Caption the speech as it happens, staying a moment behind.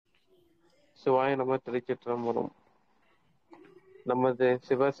சிவாய நம. திருச்சிற்றம்பலம். நமது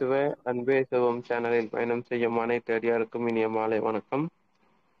சிவ சிவ அன்பே சிவம் சேனலில் பயணம் செய்யும் அனைத்து அடியாருக்கும் இனிய மாலை வணக்கம்.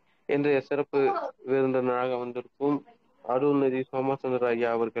 இன்றைய சிறப்பு விருந்தினராக வந்திருக்கும் அருள்நிதி சோமசுந்தர ஐயா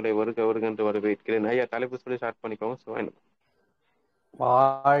அவர்களை வருக என்று வரவேற்கிறேன். ஐயா, தலைப்பு சொல்லி ஸ்டார்ட் பண்ணிக்கோங்க. சிவாய நம.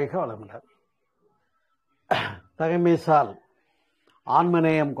 வாழ்க வளமுடன். தகைமைசால்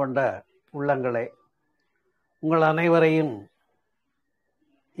ஆன்மநேயம் கொண்ட உள்ளங்களே, உங்கள் அனைவரையும்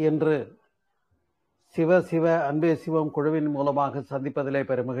இன்று சிவ சிவ அன்பே சிவம் குழுவின் மூலமாக சந்திப்பதிலே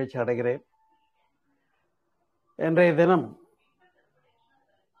பெருமகிழ்ச்சி அடைகிறேன். இன்றைய தினம்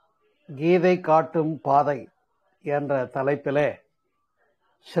கீதை காட்டும் பாதை என்ற தலைப்பிலே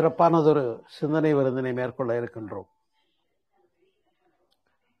சிறப்பானதொரு சிந்தனை விருந்தினை மேற்கொள்ள இருக்கின்றோம்.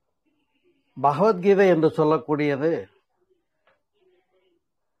 பகவத்கீதை என்று சொல்லக்கூடியது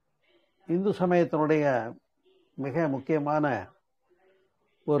இந்து சமயத்தினுடைய மிக முக்கியமான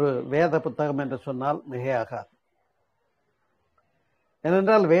ஒரு வேத புத்தகம் என்று சொன்னால் மிகையாகாது.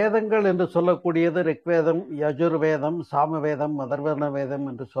 ஏனென்றால் வேதங்கள் என்று சொல்லக்கூடியது ரிக்வேதம், யஜுர்வேதம், சாமவேதம், அதர்வண வேதம்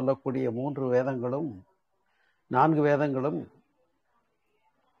என்று சொல்லக்கூடிய 3 வேதங்களும் 4 வேதங்களும்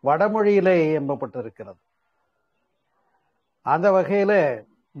வடமொழியிலே இயம்பப்பட்டிருக்கிறது. அந்த வகையில்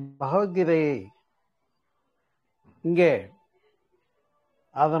பகவத்கீதையை இங்கே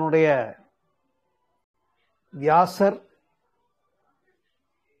அதனுடைய வியாசர்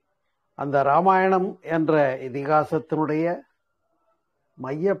அந்த ராமாயணம் என்ற இதிகாசத்தினுடைய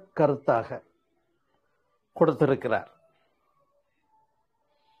மைய கருத்தாக கொடுத்திருக்கிறார்.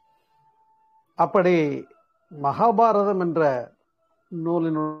 அப்படி மகாபாரதம் என்ற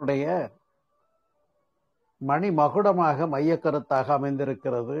நூலினுடைய மணிமகுடமாக மைய கருத்தாக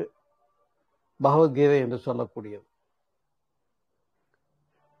அமைந்திருக்கிறது பகவத்கீதை என்று சொல்லக்கூடியது.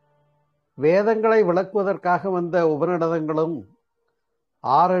 வேதங்களை விளக்குவதற்காக வந்த உபநிடதங்களும்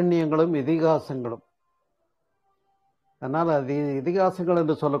ஆரண்யங்களும் இதிகாசங்களும், அதனால் அது இதிகாசங்கள்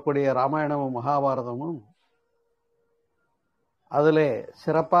என்று சொல்லக்கூடிய ராமாயணமும் மகாபாரதமும் அதிலே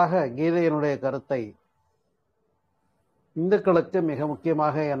சிறப்பாக கீதையினுடைய கருத்தை இந்துக்களுக்கு மிக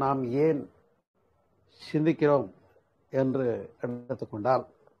முக்கியமாக நாம் ஏன் சிந்திக்கிறோம் என்று எடுத்துக்கொண்டால்,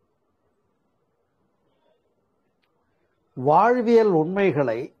 வாழ்வியல்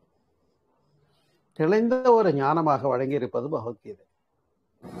உண்மைகளை தெளிந்த ஒரு ஞானமாக வழங்கியிருப்பது பகவத்கீதை.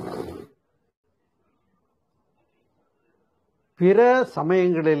 பிற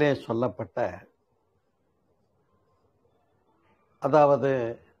சமயங்களிலே சொல்லப்பட்ட, அதாவது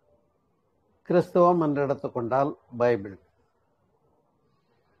கிறிஸ்தவம் என்று எடுத்துக்கொண்டால் பைபிள்,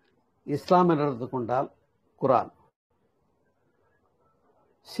 இஸ்லாம் என்று எடுத்துக்கொண்டால் குரான்,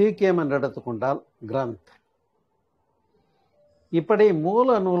 சீக்கியம் என்று எடுத்துக்கொண்டால் கிரந்த், இப்படி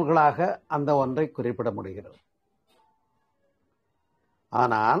மூல நூல்களாக அந்த ஒன்றை குறிப்பிட முடிகிறது.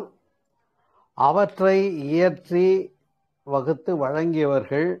 ஆனால் அவற்றை இயற்றி வகுத்து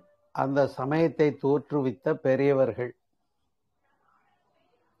வழங்கியவர்கள் அந்த சமயத்தை தோற்றுவித்த பெரியவர்கள்.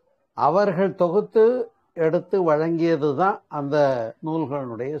 அவர்கள் தொகுத்து எடுத்து வழங்கியதுதான் அந்த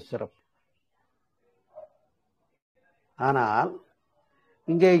நூல்களுடைய சிறப்பு. ஆனால்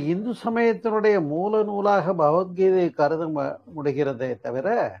இங்கே இந்து சமயத்தினுடைய மூல நூலாக பகவத்கீதை கருத முடிகிறதே தவிர,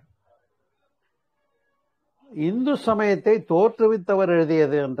 இந்து சமயத்தை தோற்றுவித்தவர்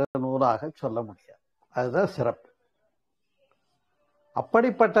எழுதியது என்ற நூலாக சொல்ல முடியாது. அதுதான் சிறப்பு.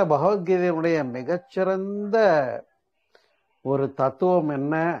 அப்படிப்பட்ட பகவத்கீதையினுடைய மிகச்சிறந்த ஒரு தத்துவம்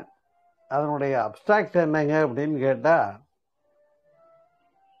என்ன, அதனுடைய அப்டிராக்ட் என்னங்க அப்படின்னு கேட்டா,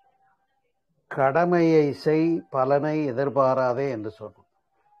 கடமையை செய், பலனை எதிர்பாராதே என்று சொன்னோம்.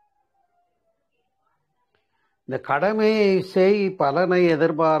 இந்த கடமையை செய், பலனை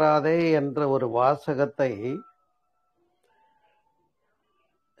எதிர்பாராதே என்ற ஒரு வாசகத்தை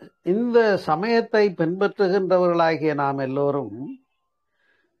இந்த சமயத்தை பின்பற்றுகின்றவர்களாகிய நாம் எல்லோரும்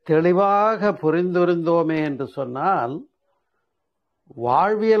தெளிவாக புரிந்திருந்தோமே என்று சொன்னால்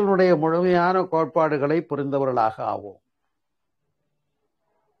வாழ்வியலுடைய முழுமையான கோட்பாடுகளை புரிந்தவர்களாக ஆவோம்.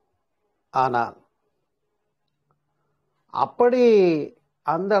 ஆனால் அப்படி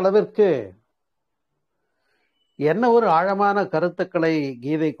அந்த அளவிற்கு என்ன ஒரு ஆழமான கருத்துக்களை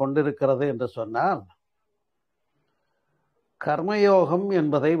கீதை கொண்டிருக்கிறது என்று சொன்னால், கர்மயோகம்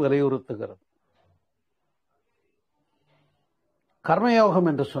என்பதை வலியுறுத்துகிறது. கர்மயோகம்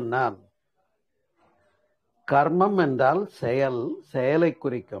என்று சொன்னால், கர்மம் என்றால் செயல், செயலை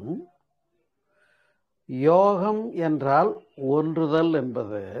குறிக்கும். யோகம் என்றால் ஒன்றுதல்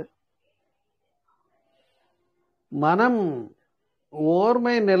என்பது. மனம்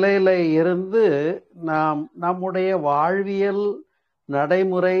ஓர்மை நிலையில இருந்து நாம் நம்முடைய வாழ்வியல்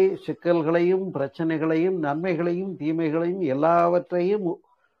நடைமுறை சிக்கல்களையும் பிரச்சனைகளையும் நன்மைகளையும் தீமைகளையும் எல்லாவற்றையும்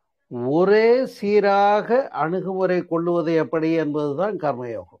ஒரே சீராக அணுகுமுறை கொள்ளுவது எப்படி என்பதுதான்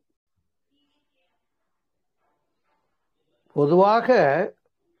கர்மயோகம். பொதுவாக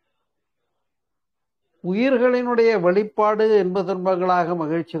உயிர்களினுடைய வெளிப்பாடு இன்ப துன்பங்களாக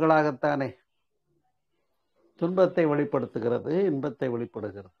மகிழ்ச்சிகளாகத்தானே துன்பத்தை வெளிப்படுத்துகிறது, இன்பத்தை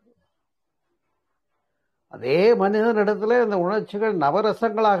வெளிப்படுகிறது. அதே மனிதனிடத்துல இந்த உணர்ச்சிகள்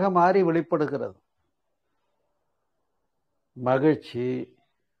நவரசங்களாக மாறி வெளிப்படுகிறது. மகிழ்ச்சி,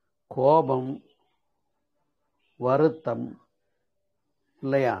 கோபம், வருத்தம்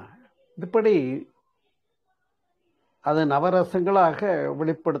இல்லையா, இப்படி அது நவரசங்களாக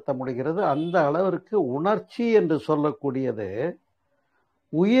வெளிப்படுத்த முடிகிறது. அந்த அளவிற்கு உணர்ச்சி என்று சொல்லக்கூடியது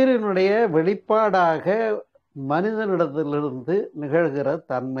உயிரினுடைய வெளிப்பாடாக மனிதனிடத்திலிருந்து நிகழ்கிற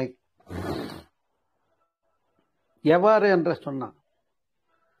தன்மை. எவ்வாறு என்று சொன்னான்,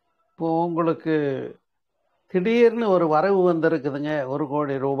 இப்போ உங்களுக்கு திடீர்னு ஒரு வரவு வந்திருக்குதுங்க, 1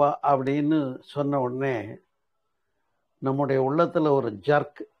 கோடி ரூபாய் அப்படின்னு சொன்ன உடனே நம்முடைய உள்ளத்துல ஒரு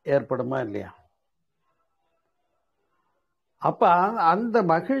ஜர்க் ஏற்படுமா இல்லையா? அப்ப அந்த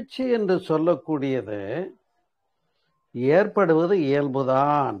மகிழ்ச்சி என்று சொல்லக்கூடியது ஏற்படுவது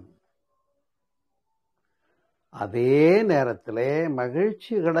இயல்புதான். அதே நேரத்தில்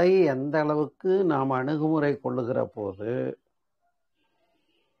மகிழ்ச்சிகளை எந்த அளவுக்கு நாம் அணுகுமுறை கொள்ளுகிற போது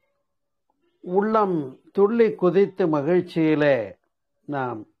உள்ளம் துள்ளி குதித்து மகிழ்ச்சியிலே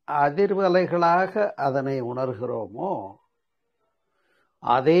நாம் அதிர்வலைகளாக அதனை உணர்கிறோமோ,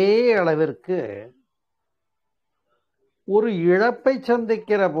 அதே அளவிற்கு ஒரு இழப்பை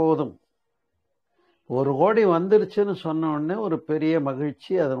சந்திக்கிற போதும் 1 கோடி வந்துருச்சுன்னு சொன்ன உடனே ஒரு பெரிய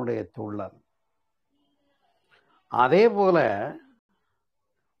மகிழ்ச்சி அதனுடைய துள்ளல். அதே போல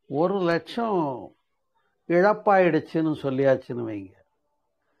 1 லட்சம் இழப்பாயிடுச்சுன்னு சொல்லியாச்சுன்னு வைங்க,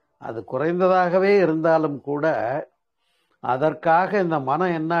 அது குறைந்ததாகவே இருந்தாலும் கூட அதற்காக இந்த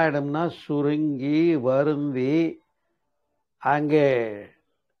மனம் என்ன ஆயிடும்னா சுருங்கி வருந்தி அங்கே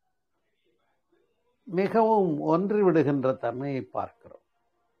மிகவும் ஒன்றி விடுகின்ற தன்மையை பார்க்கிறோம்.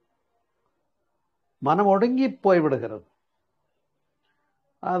 மனம் ஒடுங்கி போய்விடுகிறது.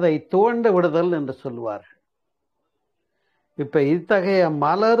 அதை துவண்டு விடுதல் என்று சொல்வார்கள். இப்ப இத்தகைய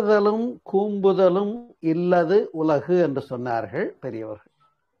மலர்தலும் கூம்புதலும் இல்லது உலகு என்று சொன்னார்கள் பெரியவர்கள்.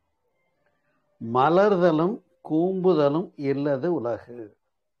 மலர்தலும் கூம்புதலும் இல்லது உலகு.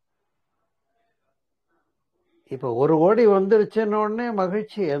 இப்ப 1 கோடி வந்துருச்சுன்னு உடனே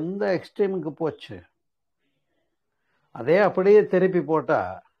மகிழ்ச்சி எந்த எக்ஸ்ட்ரீமுக்கு போச்சு? அதே அப்படியே திருப்பி போட்டா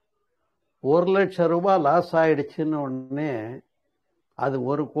 1 லட்சம் ரூபாய் லாஸ் ஆயிடுச்சுன்னு உடனே அது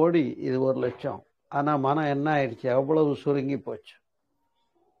 1 கோடி, இது 1 லட்சம். ஆனா மனம் என்ன ஆயிடுச்சு? அவ்வளவு சுருங்கி போச்சு.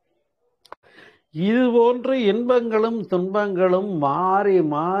 இது போன்று இன்பங்களும் துன்பங்களும் மாறி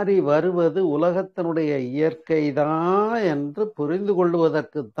மாறி வருவது உலகத்தினுடைய இயற்கை தான் என்று புரிந்து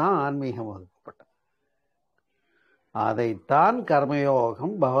கொள்வதற்குத்தான் ஆன்மீகம் வகுக்கப்பட்டது. அதைத்தான்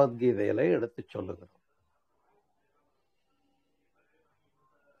கர்மயோகம் பகவத்கீதையில எடுத்து சொல்லுகிறோம்.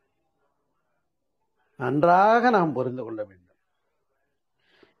 நன்றாக நாம் புரிந்து கொள்ள வேண்டும்.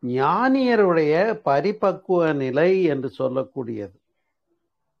 ஞானியருடைய பரிபக்குவ நிலை என்று சொல்லக்கூடியது,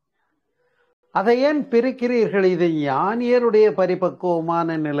 அதை ஏன் பிரிக்கிறீர்கள்? இது ஞானியருடைய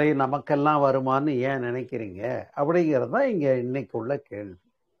பரிபக்குவமான நிலை நமக்கெல்லாம் வருமானு ஏன் நினைக்கிறீங்க? அப்படிங்கிறது தான் இங்க இன்னைக்கு உள்ள கேள்வி.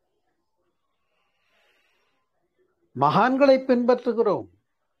 மகான்களை பின்பற்றுகிறோம்,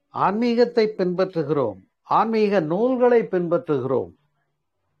 ஆன்மீகத்தை பின்பற்றுகிறோம், ஆன்மீக நூல்களை பின்பற்றுகிறோம்.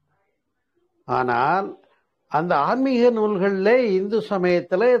 ஆனால் அந்த ஆன்மீக நூல்களிலே இந்து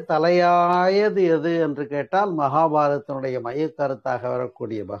சமயத்திலே தலையாயது எது என்று கேட்டால் மகாபாரதத்தினுடைய மைய கருத்தாக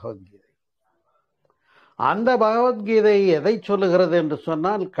வரக்கூடிய பகவத்கீதை. அந்த பகவத்கீதை எதை சொல்லுகிறது என்று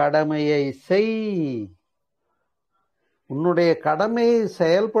சொன்னால், கடமையை செய், உன்னுடைய கடமையை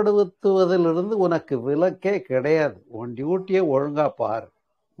செயல்படுத்துவதிலிருந்து உனக்கு விலக்கே கிடையாது, உன் டியூட்டியை ஒழுங்கா பாரு,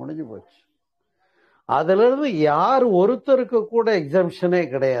 முடிஞ்சு போச்சு. அதிலிருந்து யார் ஒருத்தருக்கு கூட எக்ஸம்ஷனே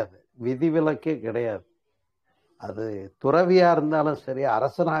கிடையாது, விதிவிலக்கே கிடையாது. அது துறவியா இருந்தாலும் சரி,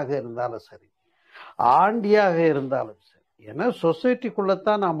 அரசனாக இருந்தாலும் சரி, ஆண்டியாக இருந்தாலும் சரி. ஏன்னா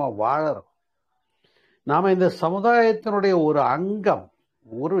சொசைட்டிக்குள்ளத்தான் நாம வாழறோம். நாம இந்த சமுதாயத்தினுடைய ஒரு அங்கம்,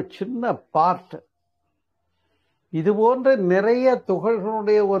 ஒரு சின்ன பார்ட். இது போன்ற நிறைய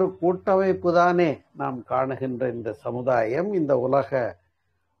துகள்களுடைய ஒரு கூட்டமைப்பு தானே நாம் காணுகின்ற இந்த சமுதாயம், இந்த உலக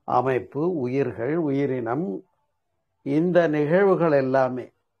அமைப்பு, உயிர்கள், உயிரினம், இந்த நிகழ்வுகள் எல்லாமே.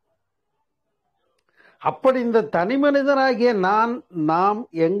 அப்படி இந்த தனி மனிதனாகிய நாம்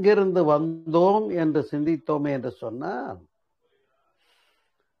எங்கிருந்து வந்தோம் என்று சிந்தித்தோமே என்று சொன்னால்,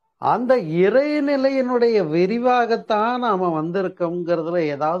 அந்த இறைநிலையினுடைய விரிவாகத்தான் நாம வந்திருக்கோங்கிறதுல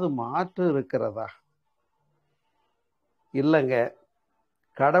ஏதாவது மாற்று இருக்கிறதா? இல்லைங்க.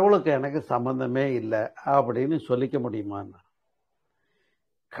 கடவுளுக்கு எனக்கு சம்பந்தமே இல்லை அப்படின்னு சொல்லிக்க முடியுமான்னு.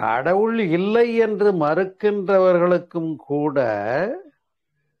 கடவுள் இல்லை என்று மறுக்கின்றவர்களுக்கும் கூட,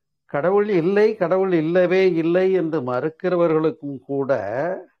 கடவுள் இல்லை, கடவுள் இல்லவே இல்லை என்று மறுக்கிறவர்களுக்கும் கூட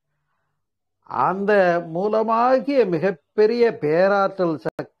அந்த மூலமாகிய மிகப்பெரிய பேராற்றல்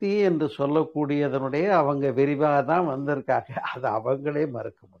சக்தி என்று சொல்லக்கூடியதனுடைய அவங்க விரிவாக தான் வந்திருக்காங்க. அது அவங்களே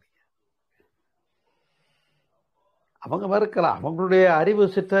மறுக்க முடியும். அவங்க மறுக்கலாம். அவங்களுடைய அறிவு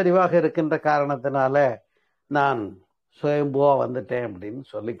சிற்றறிவாக இருக்கின்ற காரணத்தினால நான் சுயம்புவா வந்துட்டேன் அப்படின்னு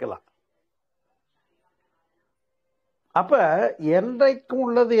சொல்லிக்கலாம். அப்ப என்றைக்கும்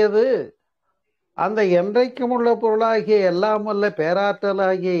உள்ளது எது? அந்த என்றைக்கும் உள்ள பொருளாகிய எல்லாம் வல்ல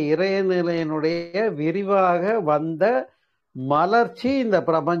பேராற்றலாகிய இறைநிலையினுடைய விரிவாக வந்த மலர்ச்சி இந்த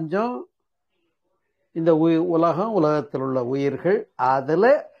பிரபஞ்சம், இந்த உலகம், உலகத்தில் உள்ள உயிர்கள்.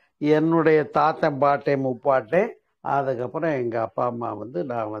 அதுல என்னுடைய தாத்தன் பாட்டேன் முப்பாட்டேன், அதுக்கப்புறம் எங்க அப்பா அம்மா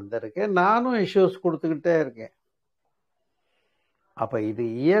நான் வந்திருக்கேன். நானும் இஷ்யூஸ் கொடுத்துக்கிட்டே இருக்கேன். அப்ப இது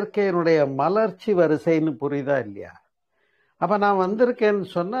இயற்கையினுடைய மலர்ச்சி வரிசைன்னு புரியுதா இல்லையா? அப்ப நான் வந்திருக்கேன்னு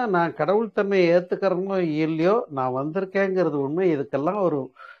சொன்னா நான் கடவுள் தன்மையை ஏத்துக்கிறனோ இல்லையோ, நான் வந்திருக்கேங்கிறது உண்மை. இதுக்கெல்லாம் ஒரு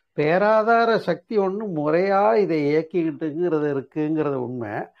பேராதார சக்தி ஒன்று முறையா இதை இயக்கிக்கிட்டுங்கிறது இருக்குங்கிறது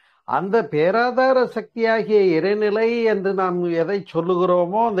உண்மை. அந்த பேராதார சக்தியாகிய இறைநிலை என்று நாம் எதை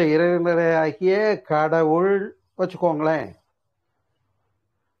சொல்லுகிறோமோ அந்த இறைநிலையாகிய கடவுள் வச்சுக்கோங்களேன்,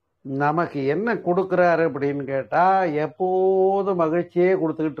 நமக்கு என்ன கொடுக்குறாரு அப்படின்னு கேட்டா எப்போதும் மகிழ்ச்சியே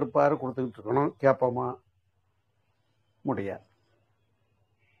கொடுத்துக்கிட்டு இருப்பாரு. கொடுத்துக்கிட்டு இருக்கணும் கேட்போமா? முடியாது.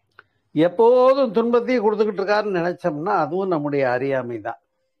 எப்போதும் துன்பத்தையும் கொடுத்துக்கிட்டு இருக்காருன்னு நினைச்சோம்னா அதுவும் நம்முடைய அறியாமை தான்.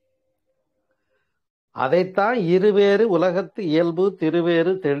 அதைத்தான் இருவேறு உலகத்து இயல்பு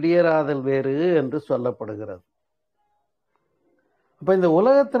திருவேறு தெளியராதல் வேறு என்று சொல்லப்படுகிறது. அப்ப இந்த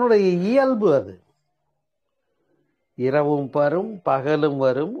உலகத்தினுடைய இயல்பு அது. இரவும் வரும் பகலும்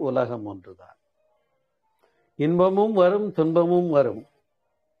வரும், உலகம் ஒன்றுதான். இன்பமும் வரும் துன்பமும் வரும்.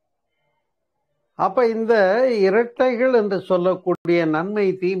 அப்ப இந்த இரட்டைகள் என்று சொல்லக்கூடிய நன்மை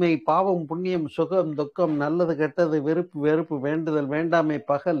தீமை, பாவம் புண்ணியம், சுகம் துக்கம், நல்லது கெட்டது, விருப்பு வெறுப்பு, வேண்டுதல் வேண்டாமை,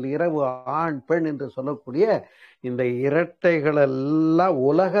 பகல் இரவு, ஆண் பெண் என்று சொல்லக்கூடிய இந்த இரட்டைகள் எல்லாம்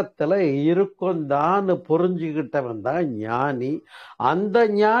உலகத்துல இருக்கும் தான் புரிஞ்சுக்கிட்டவன் தான் ஞானி. அந்த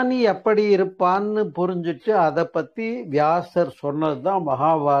ஞானி எப்படி இருப்பான்னு புரிஞ்சுட்டு அதை பத்தி வியாசர் சொன்னதுதான்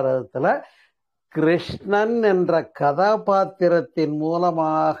மகாபாரதத்துல கிருஷ்ணன் என்ற கதாபாத்திரத்தின்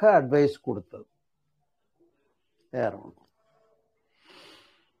மூலமாக அட்வைஸ் கொடுத்தது.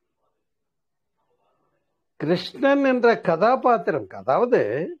 கிருஷ்ணன் என்ற கதாபாத்திரம், அதாவது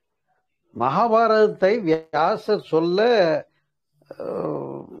மகாபாரதத்தை வியாசர் சொல்ல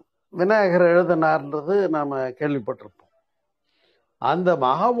விநாயகர் எழுதினார்ன்றது நாம கேள்விப்பட்டிருப்போம். அந்த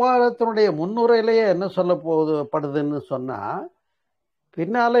மகாபாரதத்தினுடைய முன்னுரையிலேயே என்ன சொல்லப்படுதுன்னு சொன்னா,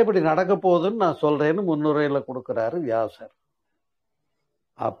 பின்னால இப்படி நடக்க போகுதுன்னு நான் சொல்றேன்னு முன்னுரையில கொடுக்கிறாரு வியாசர்.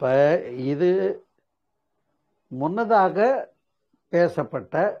 அப்ப இது முன்னதாக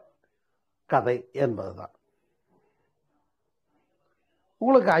பேசப்பட்ட கதை என்பதுதான்.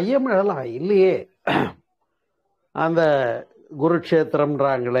 உங்களுக்கு ஐயம் எழலாம், இல்லையே அந்த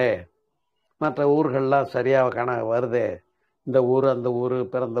குருக்ஷேத்திரம்ன்றாங்களே, மற்ற ஊர்கள்லாம் சரியாக வருதே, இந்த ஊர் அந்த ஊர்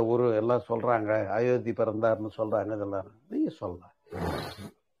பிறந்த ஊர் எல்லாம் சொல்றாங்க, அயோத்தி பிறந்தார்னு சொல்றாங்க, இதெல்லாம் நீங்க சொல்லலாம்.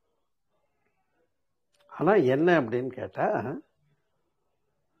 ஆனா என்ன அப்படின்னு கேட்டா,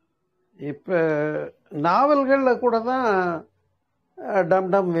 இப்ப நாவல்கள்ல கூட தான் டம்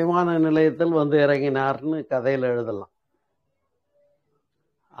டம் விமான நிலையத்தில் இறங்கினார்னு கதையில எழுதலாம்.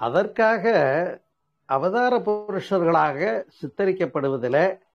 அதற்காக அவதார புருஷர்களாக சித்தரிக்கப்படுவதில்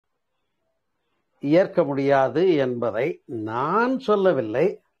ஏற்க முடியாது என்பதை நான் சொல்லவில்லை,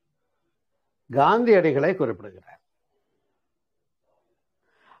 காந்தியடிகளை குறிப்பிடுகிறார்.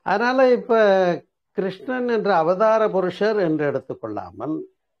 அதனால இப்ப கிருஷ்ணன் என்ற அவதார புருஷர் என்று எடுத்துக்கொள்ளாமல்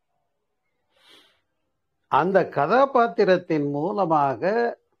அந்த கதாபாத்திரத்தின் மூலமாக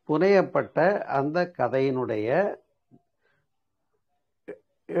புனையப்பட்ட அந்த கதையினுடைய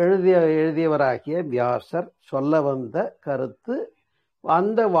எழுதியவராகிய வியாசர் சொல்ல வந்த கருத்து,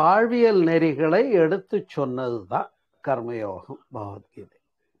 அந்த வாழ்வியல் நெறிகளை எடுத்து சொன்னதுதான் கர்மயோகம் பகவத்கீதை.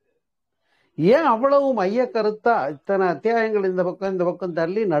 ஏன் அவ்வளவு மைய கருத்தா இத்தனை அத்தியாயங்கள் இந்த பக்கம்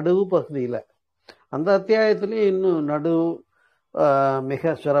தள்ளி நடுவு பகுதியில, அந்த அத்தியாயத்திலையும் இன்னும் நடுவு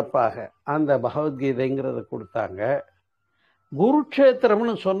மிக சிறப்பாக அந்த பகவத்கீதைங்கிறத கொடுத்தாங்க.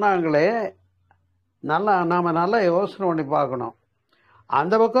 குருக்ஷேத்திரம்னு சொன்னாங்களே, நாம நல்லா யோசனை பண்ணி பார்க்கணும்.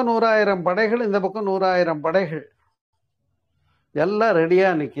 அந்த பக்கம் 100,000 படைகள், இந்த பக்கம் 100,000 படைகள், எல்லாம் ரெடியா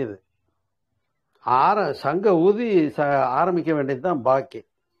நிக்குது. சங்க ஊதி ஆரம்பிக்க வேண்டியதுதான் பாக்கி.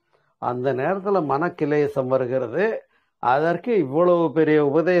 அந்த நேரத்துல மனக்கிலேசம் வருகிறது. அதற்கு இவ்வளவு பெரிய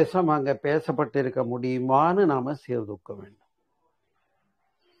உபதேசம் அங்க பேசப்பட்டிருக்க முடியுமான்னு நாம சீர்தூக்க வேண்டும்.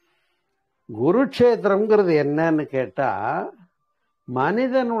 குருட்சேத்திரம்ங்கிறது என்னன்னு கேட்டா,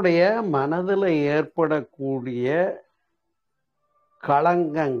 மனிதனுடைய மனதில் ஏற்படக்கூடிய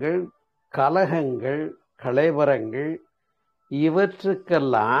களங்கங்கள், கலகங்கள், கலைவரங்கள்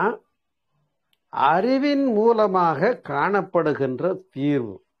இவற்றுக்கெல்லாம் அறிவின் மூலமாக காணப்படுகின்ற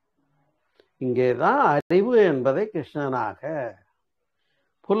தீர்வு. இங்கேதான் அறிவு என்பதை கிருஷ்ணனாக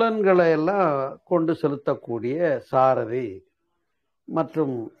புலன்களை எல்லாம் கொண்டு செலுத்தக்கூடிய சாரதி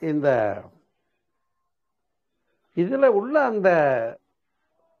மற்றும் இந்த இதுல உள்ள அந்த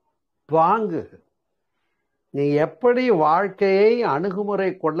பாங்கு, நீ எப்படி வாழ்க்கையை அணுகுமுறை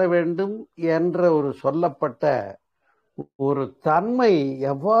கொள்ள வேண்டும் என்ற ஒரு சொல்லப்பட்ட ஒரு தன்மை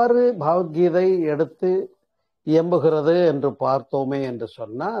எவ்வாறு பகவத்கீதை எடுத்து இயம்புகிறது என்று பார்த்தோமே என்று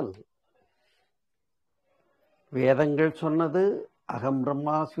சொன்னால், வேதங்கள் சொன்னது அகம்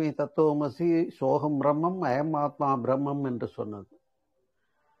பிரம்மாஸ்மி தத்துவமசி சோகம் பிரம்மம் அயம் ஆத்மா பிரம்மம் என்று சொன்னது.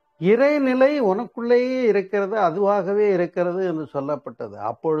 இறைநிலை உனக்குள்ளேயே இருக்கிறது, அதுவாகவே இருக்கிறது என்று சொல்லப்பட்டது.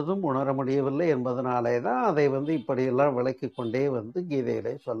 அப்பொழுதும் உணர முடியவில்லை என்பதனாலே தான் அதை இப்படியெல்லாம் விளக்கி கொண்டே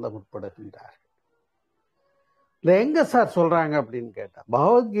கீதையிலே சொல்ல முற்படுகின்றார். இல்லை எங்க சார் சொல்றாங்க அப்படின்னு கேட்டா,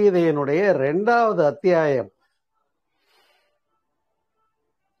 பகவத்கீதையினுடைய 2வது அத்தியாயம்.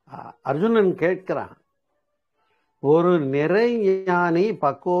 அர்ஜுனன் கேட்கிறான், ஒரு நிறை ஞானி,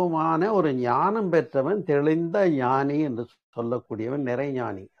 பக்குவமான ஒரு ஞானம் பெற்றவன், தெளிந்த ஞானி என்று சொல்லக்கூடியவன் நிறை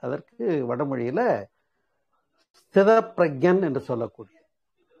ஞானி. அதற்கு வடமொழியில ஸ்தித பிரக்ஞன் என்று சொல்லக்கூடிய,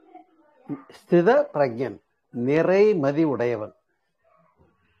 ஸ்தித பிரக்ஞன் நிறைமதி உடையவன்.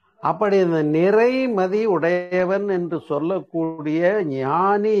 அப்படி இந்த நிறைமதி உடையவன் என்று சொல்லக்கூடிய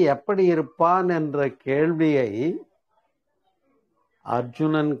ஞானி எப்படி இருப்பான் என்ற கேள்வியை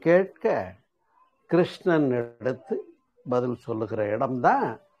அர்ஜுனன் கேட்க கிருஷ்ணன் எடுத்து பதில் சொல்லுகிற இடம்தான்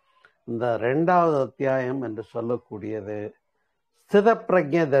இந்த 2வது அத்தியாயம் என்று சொல்லக்கூடியது. ஸ்தித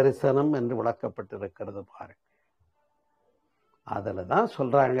பிரக்ஞ தரிசனம் என்று விளக்கப்பட்டிருக்கிறது பாருங்க. அதுல தான்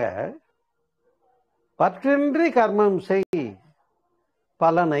சொல்றாங்க, பற்றின்றி கர்மம் செய்,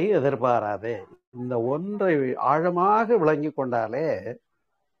 பலனை எதிர்பாராதே. இந்த ஒன்றை ஆழமாக விளங்கி கொண்டாலே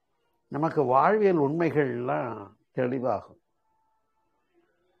நமக்கு வாழ்வியல் உண்மைகள்லாம் தெளிவாகும்.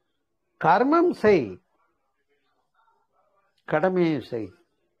 கர்மம் செய், கடமையை செய்.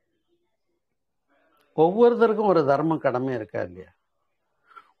 ஒவ்வொருத்தருக்கும் ஒரு தர்மம் கடமை இருக்கா இல்லையா?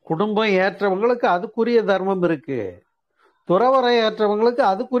 குடும்பம் ஏற்றவங்களுக்கு அதுக்குரிய தர்மம் இருக்கு, துறவரை ஏற்றவங்களுக்கு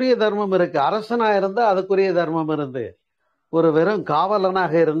அதுக்குரிய தர்மம் இருக்கு, அரசனா இருந்தா அதுக்குரிய தர்மம் இருந்து, ஒரு வெறும்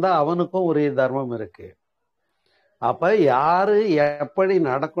காவலனாக இருந்தா அவனுக்கும் உரிய தர்மம் இருக்கு. அப்ப யாரு எப்படி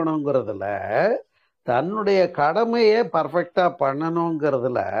நடக்கணுங்கிறதுல, தன்னுடைய கடமையை பர்ஃபெக்டா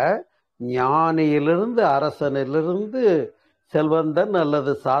பண்ணணுங்கிறதுல, ஞானியிலிருந்து அரசனிலிருந்து செல்வந்தன்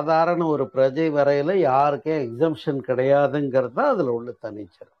அல்லது சாதாரண ஒரு பிரஜை வரையில யாருக்கே எக்ஸம்ஷன் கிடையாதுங்கிறது தான் அதுல உள்ள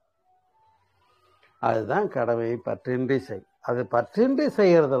தனிச்சிறம். அதுதான் கடமையை பற்றின்றி செய். அது பற்றின்றி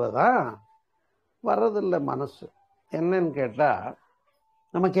செய்யறதுல தான் வர்றதில்லை மனசு. என்னன்னு கேட்டா,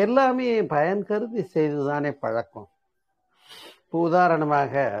 நமக்கு எல்லாமே பயன் கருதி செய்துதானே பழக்கம்.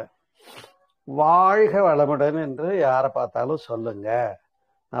 உதாரணமாக, வாழ்க வளமுடன் என்று யாரை பார்த்தாலும் சொல்லுங்க,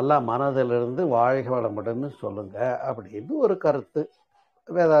 நல்லா மனதிலிருந்து வாழ்க வளமுடன் சொல்லுங்க அப்படின்னு ஒரு கருத்து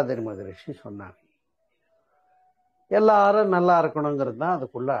வேதாத்திரி மகரிஷி சொன்னாங்க. எல்லாரும் நல்லா இருக்கணுங்கிறது தான்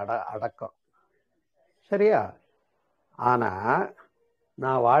அதுக்குள்ள அடக்கம். சரியா? ஆனா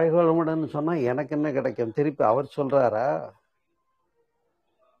நான் வாழ்க வளமுடன் சொன்னா எனக்கு என்ன கிடைக்கும்? திருப்பி அவர் சொல்றாரா?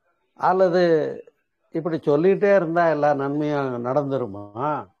 அல்லது இப்படி சொல்லிட்டே இருந்தா எல்லா நன்மையும் நடந்துருமா?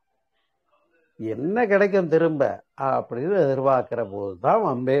 என்ன கிடைக்கும் திரும்ப அப்படின்னு எதிர்பார்க்கிற போதுதான்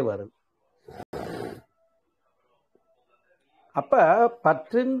வம்பே வரும். அப்ப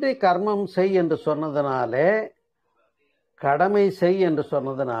பற்றின்றி கர்மம் செய் என்று சொன்னதுனாலே, கடமை செய் என்று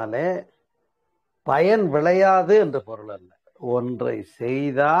சொன்னதுனாலே பயன் விளையாது என்று பொருள் அல்ல. ஒன்றை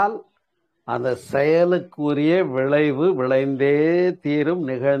செய்தால் அந்த செயலுக்குரிய விளைவு விளைந்தே தீரும்,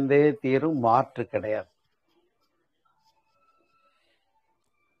 நிகழ்ந்தே தீரும், மாற்று கிடையாது.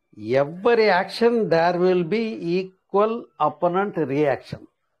 Every action there will be equal opponent reaction.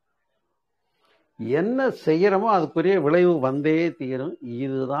 என்ன செய்யறோமோ அதுக்குரிய விளைவு வந்தே தீரும்.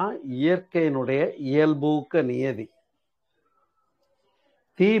 இதுதான் இயற்கையினுடைய இயல்பூக்க நியதி.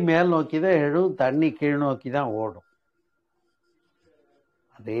 தீ மேல் நோக்கி தான் எழும், தண்ணி கீழ் நோக்கி தான் ஓடும்.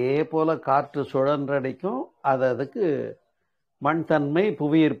 அதே போல காற்று சுழன்றடிக்கும், அதுக்கு மண் தன்மை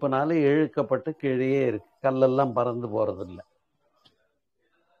புவியீர்ப்புனால இழுக்கப்பட்டு கீழே இருக்கு, கல்லெல்லாம் பறந்து போறதில்லை.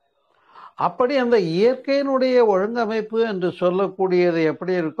 அப்படி அந்த இயற்கையினுடைய ஒழுங்கமைப்பு என்று சொல்லக்கூடியது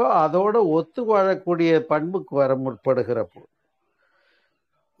எப்படி இருக்கோ அதோட ஒத்து வாழக்கூடிய பண்புக்கு வர முற்படுகிறப்போ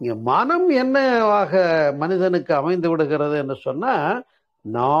இங்க மனம் என்னவாக மனிதனுக்கு அமைந்து விடுகிறது என்று சொன்னா,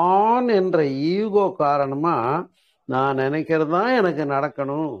 நான் என்ற ஈகோ காரணமா நான் நினைக்கிறது தான் எனக்கு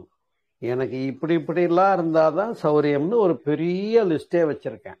நடக்கணும், எனக்கு இப்படி இப்படிலாம் இருந்தாதான் சௌரியம்னு ஒரு பெரிய லிஸ்டே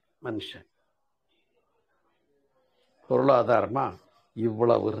வச்சிருக்கேன் மனுஷன். பொருளாதாரமா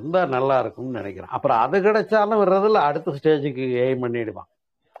இவ்வளவு இருந்தா நல்லா இருக்கும்னு நினைக்கிறான். அப்புறம் அது கிடைச்சாலும் வர்றதில்ல, அடுத்த ஸ்டேஜுக்கு எய்ம் பண்ணிடுவான்.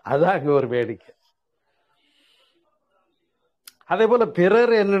 அதுதான் அங்க ஒரு வேடிக்கை. அதே போல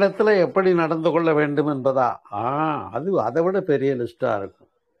பிறர் என்னிடத்துல எப்படி நடந்து கொள்ள வேண்டும் என்பதா, அது அதை விட பெரிய லிஸ்டா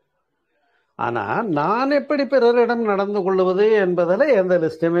இருக்கும். ஆனா நான் எப்படி பிறரிடம் நடந்து கொள்வது என்பதில் எந்த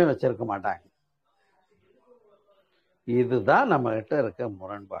லிஸ்டுமே வச்சிருக்க மாட்டாங்க. இதுதான் நம்ம கிட்ட இருக்க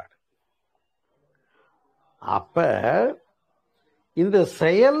முரண்பாடு. அப்ப இந்த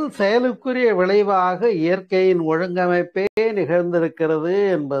செயலுக்குரிய விளைவாக இயற்கையின் ஒழுங்கமைப்பே நிகழ்ந்திருக்கிறது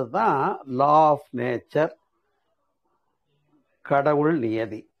என்பதுதான் லா ஆஃப் நேச்சர், கடவுள்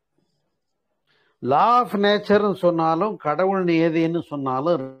நியதி. லா ஆஃப் நேச்சர் சொன்னாலும் கடவுள் நியதின்னு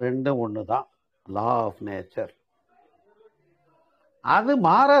சொன்னாலும் ரெண்டும் ஒண்ணுதான். லா ஆஃப் நேச்சர் அது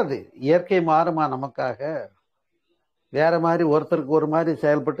மாறாது. இயற்கை மாறுமா நமக்காக? வேற மாதிரி ஒருத்தருக்கு ஒரு மாதிரி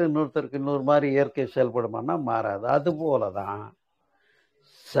செயல்பட்டு இன்னொருத்தருக்கு இன்னொரு மாதிரி இயற்கை செயல்படுமானா மாறாது. அது போலதான்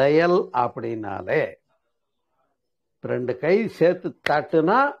செயல் அப்படின்னாலே ரெண்டு கை சேர்த்து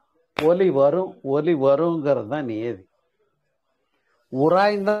தட்டுனா ஒலி வரும், ஒலி வருங்கிறது தான் நியதி.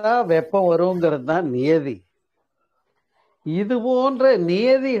 உராய்ந்தா வெப்பம் வருங்கிறது தான் நியதி. இது போன்ற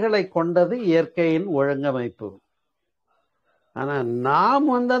நியதிகளை கொண்டது இயற்கையின் ஒழுங்கமைப்பு. ஆனா நாம்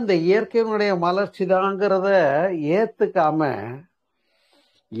அந்த இயற்கையினுடைய மலர்ச்சி தாங்கிறத ஏத்துக்காம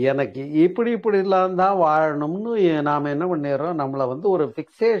எனக்கு இப்படி எல்லாம் தான் வாழணும்னு நாம என்ன பண்ணிடுறோம், நம்மளை ஒரு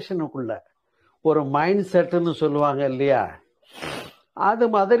பிக்சேஷனுக்குள்ள, ஒரு மைண்ட் செட்டுன்னு சொல்லுவாங்க இல்லையா, அது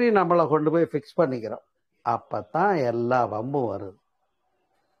மாதிரி நம்மளை கொண்டு போய் பிக்ஸ் பண்ணிக்கிறோம். அப்பதான் எல்லா வம்பும் வருது.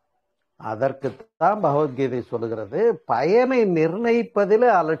 அதற்குத்தான் பகவத்கீதை சொல்லுகிறது, பயனை நிர்ணயிப்பதில்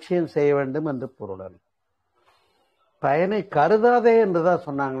அலட்சியம் செய்ய வேண்டும் என்று பொருள். பயனை கருதாதே என்றுதான்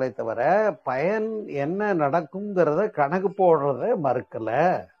சொன்னாங்களே தவிர பயன் என்ன நடக்குங்கிறத கணக்கு போடுறத மறுக்கல.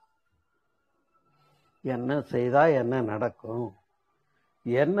 என்ன செய்தா என்ன நடக்கும்,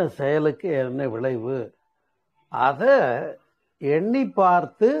 என்ன செயலுக்கு என்ன விளைவு, அத எண்ணி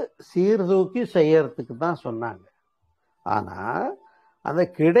பார்த்து சீர்தூக்கி செய்யறதுக்கு தான் சொன்னாங்க. ஆனா அந்த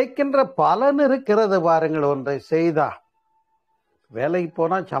கிடைக்கின்ற பலன் இருக்கிறது பாருங்கள். ஒன்றை செய்தா, வேலைக்கு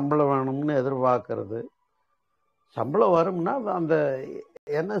போனா சம்பளம் வேணும்னு எதிர்பார்க்கறது, சம்பளம் வரும்னா அந்த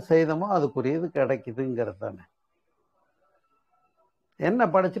என்ன செய்தமோ அதுக்குரியது கிடைக்குதுங்கிறது தானே. என்ன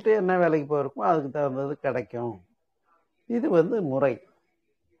படிச்சுட்டு என்ன வேலைக்கு போயிருக்கோம் அதுக்கு தகுந்தது கிடைக்கும். இது முறை.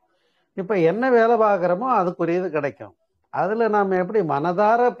 இப்ப என்ன வேலை பார்க்குறோமோ அதுக்குரியது கிடைக்கும். அதுல நாம எப்படி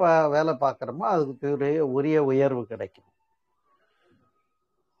மனதார வேலை பார்க்குறோமோ அதுக்கு உரிய உயர்வு கிடைக்கும்.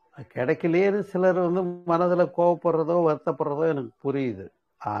 கிடைக்கலையேன்னு சிலர் மனதில் கோவப்படுறதோ வருத்தப்படுறதோ எனக்கு புரியுது.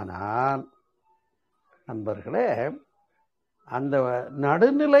 ஆனால் நண்பர்களே, அந்த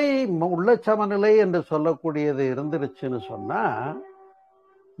நடுநிலை, உள்ள சமநிலை என்று சொல்லக்கூடியது இருந்துருச்சுன்னு சொன்னா,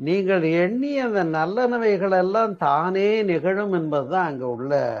 நீங்கள் எண்ணி அந்த நல்லனவைகள் எல்லாம் தானே நிகழும் என்பதுதான் அங்க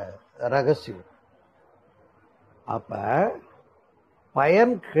உள்ள ரகசியம். அப்ப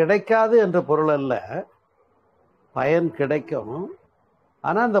பயன் கிடைக்காது என்ற பொருள் அல்ல, பயன் கிடைக்கும்.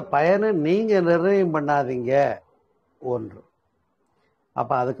 ஆனா அந்த பயனை நீங்க நிர்ணயம் பண்ணாதீங்க ஒன்று.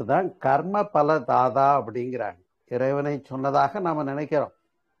 அப்ப அதுக்கு தான் கர்ம பல தாதா அப்படிங்கிறாங்க. இறைவனை சொன்னதாக நாம நினைக்கிறோம்.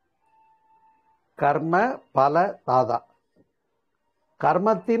 கர்ம பல தாதா,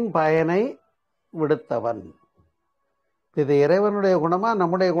 கர்மத்தின் பயனை விடுத்தவன். இது இறைவனுடைய குணமா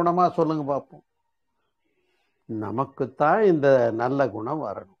நம்முடைய குணமா சொல்லுங்க பார்ப்போம். நமக்குத்தான் இந்த நல்ல குணம்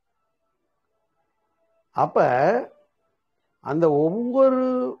வரணும். அப்ப அந்த ஒவ்வொரு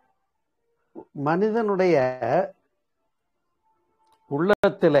மனிதனுடைய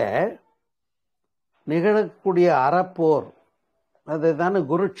உள்ளத்துல நிகழக்கூடிய அறப்போர், அதை தானே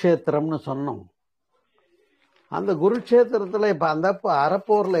குருட்சேத்திரம்னு சொன்னோம். அந்த குருட்சேத்திரத்துல இப்ப அந்த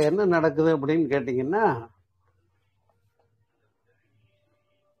அறப்போர்ல என்ன நடக்குது அப்படின்னு கேட்டீங்கன்னா,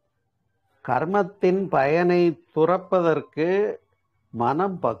 கர்மத்தின் பயனை துறப்பதற்கு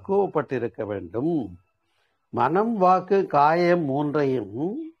மனம் பக்குவப்பட்டிருக்க வேண்டும். மனம், வாக்கு, காயம் மூன்றையும்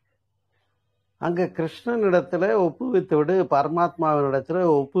அங்க கிருஷ்ணனிடத்துல ஒப்புவித்து விடு, பரமாத்மாவினிடத்துல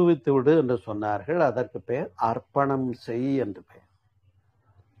ஒப்புவித்து விடு என்று சொன்னார்கள். அதற்கு பெயர் அர்ப்பணம் செய் என்று பெயர்.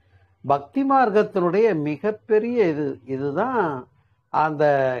 பக்தி மார்க்கத்தினுடைய மிகப்பெரிய இதுதான். அந்த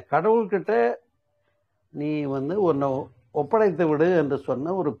கடவுள்கிட்ட நீ உன்னை ஒப்படைத்து விடு என்று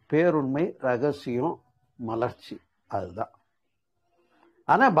சொன்ன ஒரு பேருண்மை, ரகசியம், மலர்ச்சி. அதுதான்.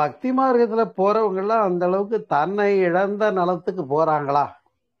 ஆனா பக்தி மார்க்கத்துல போறவங்க எல்லாம் அந்த அளவுக்கு தன்னை இழந்த நலத்துக்கு போறாங்களா?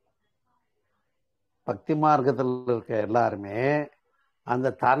 பக்தி மார்க்கத்தில் இருக்க எல்லாருமே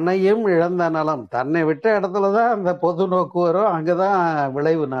அந்த தன்னையும் இழந்த நலம், தன்னை விட்ட இடத்துலதான் அந்த பொது நோக்கு வரும், அங்கதான்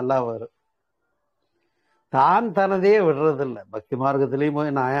விளைவு நல்லா வரும். தான் தனதையே விடுறதில்லை. பக்தி மார்க்கத்திலையும்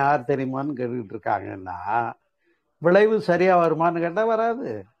போய் நான் யார் தெரியுமான்னு கேட்டுக்கிட்டு இருக்காங்கன்னா விளைவு சரியா வருமானு கேட்டா வராது.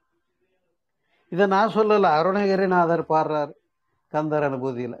 இதை நான் சொல்லல, அருணகிரிநாதர் பாடுறாரு கந்தர்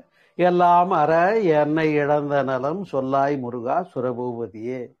அனுபூதியில. எல்லாம் அற என்னை இழந்த நலம் சொல்லாய் முருகா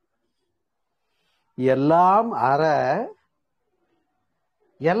சுரபூபதியே. எல்லாம் அற,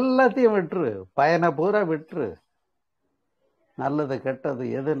 எல்லாத்தையும் விட்டுரு, பயனை பூரா விட்டுரு. நல்லது கெட்டது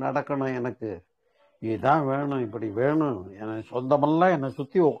எது நடக்கணும், எனக்கு இதுதான் வேணும், இப்படி வேணும், எனக்கு சொந்தமெல்லாம் என்னை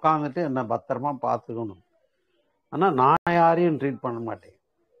சுத்தி உட்காந்துட்டு என்னை பத்திரமா பார்த்துக்கணும். ஆனா நான் யாரையும் ட்ரீட் பண்ண மாட்டேன்.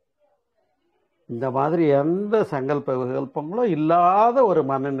 இந்த மாதிரி எந்த சங்கல்ப விகல்பங்களும் இல்லாத ஒரு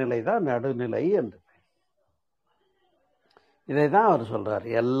மனநிலை தான் நடுநிலை என்று. இதைதான் அவர் சொல்றார்.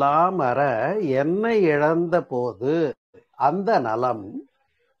 எல்லாம் அற என்னை இழந்த போது அந்த நலம்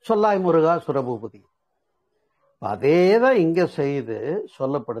சொல்லாய் முருகா சுரபூபதி. அதேதான் இங்க செய்து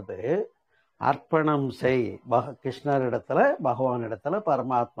சொல்லப்படுது. அர்ப்பணம் செய், கிருஷ்ணரிடத்துல, பகவானிடத்துல,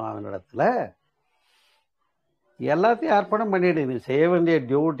 பரமாத்மாவினிடத்துல எல்லாத்தையும் அர்ப்பணம் பண்ணிடு. நீ செய்ய வேண்டிய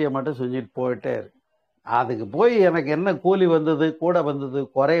டியூட்டியை மட்டும் செஞ்சுட்டு போயிட்டே இரு. அதுக்கு போய் எனக்கு என்ன கூலி வந்தது, கூட வந்தது,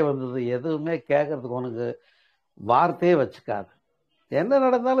 குறை வந்தது எதுவுமே கேட்கறதுக்கு உனக்கு வார்த்தையே வச்சுக்காது. என்ன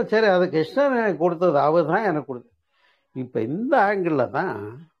நடந்தாலும் சரி, அது கிருஷ்ணன் எனக்கு கொடுத்தது, அவர் தான் எனக்கு கொடுத்தது. இப்ப இந்த ஆங்கிள் தான்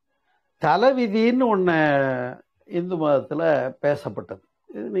தலைவிதின்னு ஒன்று இந்து மதத்தில் பேசப்பட்டது.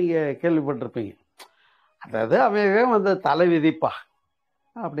 இது நீங்க கேள்விப்பட்டிருப்பீங்க. அதாவது அவன் வந்து தலைவிதிப்பா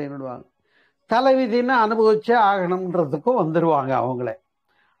அப்படின்னுடுவாங்க. தலைவிதின்னு அனுபவிச்சே ஆகணும்ன்றதுக்கும் வந்துடுவாங்க அவங்களே.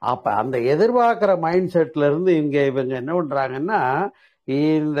 அப்ப அந்த எதிர்பார்க்கிற மைண்ட் செட்ல இருந்து இவங்க என்ன பண்றாங்கன்னா,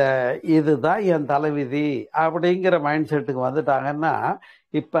 இதுதான் என் தலைவிதி அப்படிங்கிற மைண்ட் செட்டுக்கு வந்துட்டாங்கன்னா,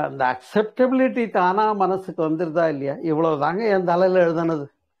 இப்ப அந்த அக்செப்டபிலிட்டி தானா மனசுக்கு வந்துருதா இல்லையா? இவ்வளவுதாங்க என் தலையில எழுதுனது,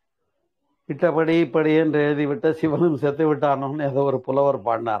 இட்டபடி இப்படி என்று எழுதிவிட்ட சிவனும் செத்து விட்டானோன்னு ஏதோ ஒரு புலவர்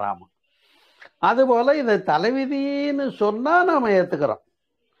பாடினாராமா. அதுபோல இதை தலைவிதின்னு சொன்னா நாம ஏத்துக்கிறோம்.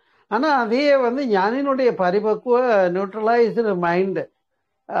 ஆனா அதையே வந்து ஞானியினுடைய பரிபக்குவ நியூட்ரலைஸ்டு மைண்ட்,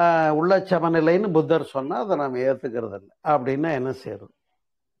 உள்ள சமநிலைன்னு புத்தர் சொன்னா அதை நம்ம ஏத்துக்கிறது இல்லை. அப்படின்னா என்ன செய்யறது?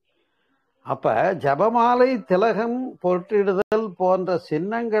 அப்ப ஜபமாலை, திலகம், பொட்டிடுதல் போன்ற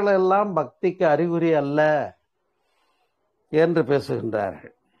சின்னங்கள் எல்லாம் பக்திக்கு அறிகுறி அல்ல என்று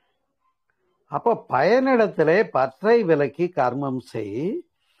பேசுகின்றார்கள். அப்ப பயனிடத்திலே பற்றை விலக்கி கர்மம் செய்,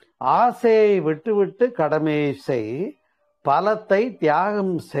 ஆசையை விட்டுவிட்டு கடமையை செய், பலத்தை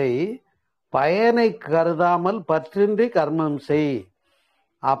தியாகம் செய், பயனை கருதாமல் பற்றின்றி கர்மம் செய்.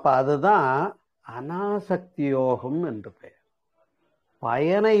 அப்ப அதுதான் அனாசக்தி யோகம் என்று பெயர்.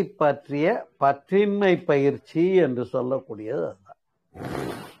 பயனை பற்றிய பற்றின்மை பயிற்சி என்று சொல்லக்கூடியது அதுதான்.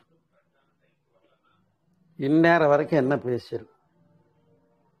 இந்நேரம் வரைக்கும் என்ன பேசியிருக்கு?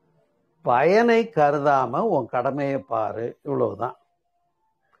 பயனை கருதாம உன் கடமையை பாரு, இவ்வளவுதான்.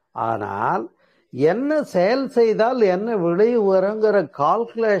 ஆனால் என்ன செயல் செய்தால் என்ன விளைவு வருங்கிற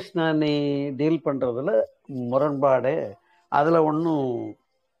கால்குலேஷனை நீ டீல் பண்றதுல முரண்பாடு, அதுல ஒன்றும்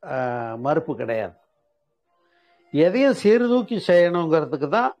மறுப்பு கிடையாது. எதையும் சீர்தூக்கி செய்யணுங்கிறதுக்கு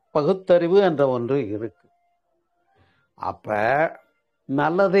தான் பகுத்தறிவு என்ற ஒன்று இருக்கு. அப்ப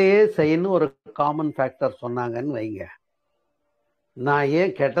நல்லதையே செய்யணும் ஒரு காமன் ஃபேக்டர் சொன்னாங்கன்னு வைங்க. நான்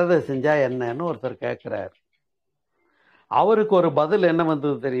ஏன் கெட்டதை செஞ்சா என்னன்னு ஒருத்தர் கேட்கிறாரு. அவருக்கு ஒரு பதில் என்ன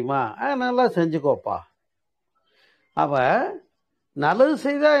வந்தது தெரியுமா? நல்லா செஞ்சுக்கோப்பா. அவ நல்லது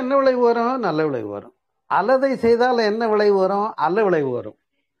செய்தா என்ன விளைவு வரும்? நல்ல விளைவு வரும். அல்லதை செய்தால் என்ன விளைவு வரும்? அல்ல விளைவு வரும்.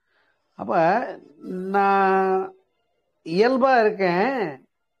 அப்ப நான் இயல்பா இருக்கேன்,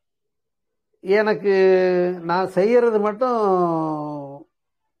 எனக்கு நான் செய்யறது மட்டும்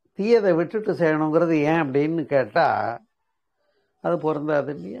தீயதை விட்டுட்டு செய்யணுங்கிறது ஏன் அப்படின்னு கேட்டா அது பொருந்தாது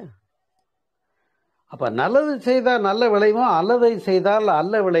இல்லையா? அப்ப நல்லது செய்தால் நல்ல விளைவும், அல்லதை செய்தால்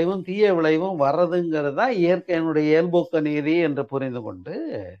அல்ல விளைவும், தீய விளைவும் வர்றதுங்கிறது தான் இயற்கையினுடைய இயல்போக்க நீதி என்று புரிந்து கொண்டு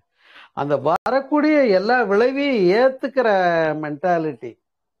அந்த வரக்கூடிய எல்லா விளைவையும் ஏத்துக்கிற மென்டாலிட்டி,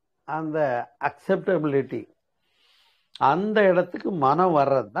 அந்த அக்செப்டபிலிட்டி, அந்த இடத்துக்கு மனம்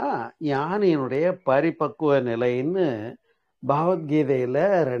வர்றது தான் ஞானியினுடைய பரிபக்குவ நிலைன்னு பகவத்கீதையில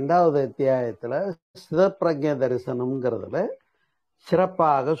 2வது அத்தியாயத்துல சிதப்பிரஜ தரிசனம்ங்கிறதுல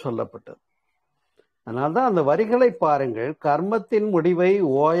சிறப்பாக சொல்லப்பட்டது. அதனால்தான் அந்த வரிகளை பாருங்கள். கர்மத்தின் முடிவை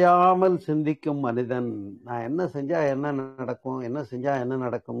ஓயாமல் சிந்திக்கும் மனிதன், நான் என்ன செஞ்சா என்ன நடக்கும், என்ன செஞ்சா என்ன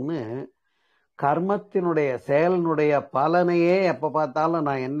நடக்கும்னு கர்மத்தினுடைய செயலினுடைய பலனையே எப்ப பார்த்தாலும்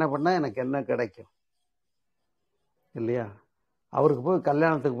நான் என்ன பண்ணா எனக்கு என்ன கிடைக்கும் இல்லையா? அவருக்கு போய்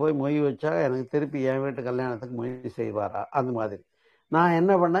கல்யாணத்துக்கு போய் மொய் வச்சா எனக்கு திருப்பி என் வீட்டு கல்யாணத்துக்கு மொய் செய்வாரா? அந்த மாதிரி நான்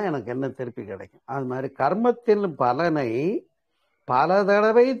என்ன பண்ணா எனக்கு என்ன திருப்பி கிடைக்கும்? அது மாதிரி கர்மத்தின் பலனை பல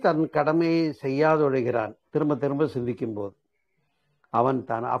தடவை தன் கடமையை செய்யாதொழுகிறான். திரும்ப திரும்ப சிந்திக்கும் போது அவன்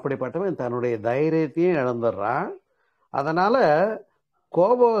அப்படிப்பட்டவன் தன்னுடைய தைரியத்தையும் இழந்துடுறான். அதனால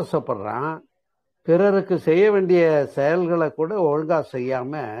கோபவசப்படுறான். பிறருக்கு செய்ய வேண்டிய செயல்களை கூட ஒழுங்கா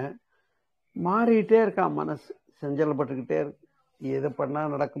செய்யாம மாறிட்டே இருக்கான். மனசு செஞ்சல்பட்டுக்கிட்டே இருக்கு. இதை பண்ணா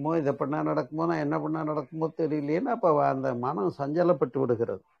நடக்குமோ, இதை பண்ணா நடக்குமோ, நான் என்ன பண்ணா நடக்குமோ தெரியலேன்னு அப்ப அந்த மனம் சஞ்சலப்பட்டு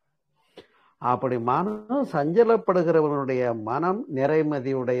விடுகிறது. அப்படி மனம் சஞ்சலப்படுகிறவனுடைய மனம்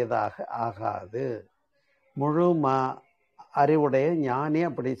நிறைமதியுடையதாக ஆகாது. முழு அறிவுடைய ஞானி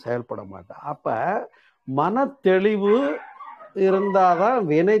அப்படி செயல்பட மாட்டான். அப்ப மன தெளிவு இருந்தாதான்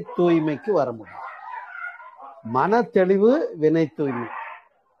வினை தூய்மைக்கு வர முடியும். மன தெளிவு வினை தூய்மை.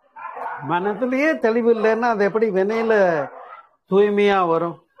 மனத்திலேயே தெளிவு இல்லைன்னா அது எப்படி வினையில தூய்மையா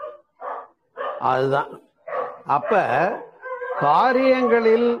வரும்? அதுதான். அப்ப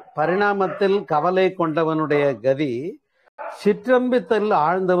காரியங்களில் பரிணாமத்தில் கவலை கொண்டவனுடைய கதி சிற்றம்பித்தில்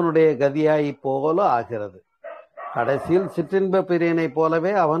ஆழ்ந்தவனுடைய கதியாய் போல ஆகிறது. கடைசியில் சிற்றின்ப பிரியனை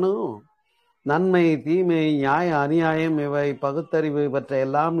போலவே அவனும் நன்மை தீமை நியாய அநியாயம் இவை பகுத்தறிவு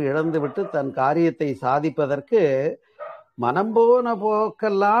இவற்றையெல்லாம் இழந்துவிட்டு தன் காரியத்தை சாதிப்பதற்கு மனம் போன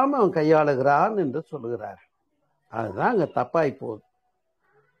போக்கெல்லாம் அவன் கையாளுகிறான் என்று சொல்லுகிறார். அதுதான் அங்க தப்பாய் போகுது.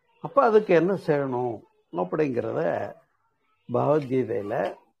 அப்ப அதுக்கு என்ன செய்யணும் அப்படிங்கிறத பகவத்கீதையில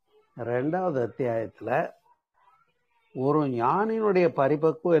 2வது அத்தியாயத்துல ஒரு ஞானியினுடைய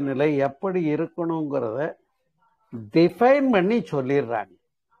பரிபக்குவ நிலை எப்படி இருக்கணுங்கிறத டிஃபைன் பண்ணி சொல்லிடுறாங்க.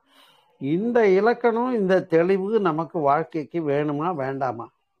 இந்த இலக்கணம் இந்த தெளிவு நமக்கு வாழ்க்கைக்கு வேணுமா வேண்டாமா?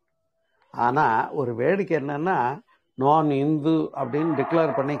 ஆனா ஒரு வேடிக்கை என்னன்னா, நான் இந்து அப்படின்னு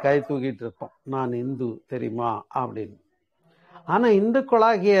டிக்ளேர் பண்ணி கை தூக்கிட்டு இருப்போம், நான் இந்து தெரியுமா அப்படின்னு. ஆனா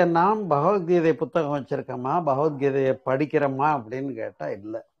இந்துக்களாகிய நாம் பகவத்கீதை புத்தகம் வச்சிருக்கோமா, பகவத்கீதையை படிக்கிறோமா அப்படின்னு கேட்டா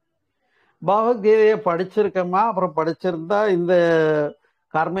இல்லை. பகவத்கீதையை படிச்சிருக்கோமா, அப்புறம் படிச்சிருந்தா இந்த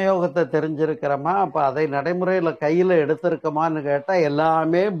கர்மயோகத்தை தெரிஞ்சிருக்கிறோமா, அப்ப அதை நடைமுறையில கையில எடுத்திருக்கோமான்னு கேட்டா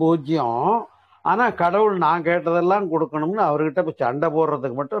எல்லாமே பூஜ்யம். ஆனா கடவுள் நான் கேட்டதெல்லாம் கொடுக்கணும்னு அவர்கிட்ட போய் சண்டை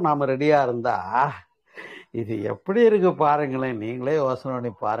போடுறதுக்கு மட்டும் நாம ரெடியா இருந்தா இது எப்படி இருக்கு பாருங்களேன். நீங்களே யோசனை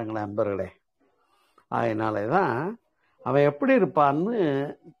பண்ணி பாருங்களேன் நண்பர்களே. அதனாலதான் அவன் எப்படி இருப்பான்னு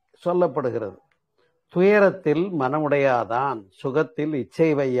சொல்லப்படுகிறது. துயரத்தில் மனமுடையாதான், சுகத்தில் இச்சை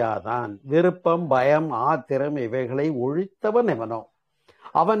வையாதான், விருப்பம் பயம் ஆத்திரம் இவைகளை ஒழித்தவன் எவனோ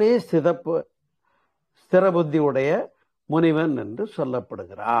அவனே ஸ்திரபுத்தி உடைய முனிவன் என்று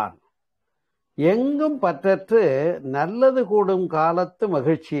சொல்லப்படுகிறான். எங்கும் பற்றற்று நல்லது கூடும் காலத்து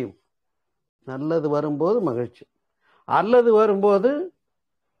மகிழ்ச்சியும், நல்லது வரும்போது மகிழ்ச்சி, அல்லது வரும்போது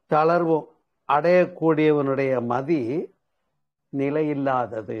தளர்வும் அடையக்கூடியவனுடைய மதி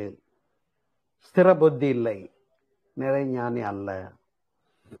நிலையில்லாதது, ஸ்திரபுத்தி இல்லை, நிறைஞானி அல்ல.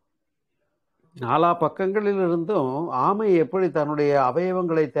 நாலா பக்கங்களில் இருந்தும் ஆமை எப்படி தன்னுடைய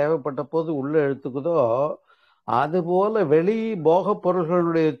அவயவங்களை தேவைப்பட்ட போது உள்ள எடுத்துக்குதோ, அதுபோல வெளி போக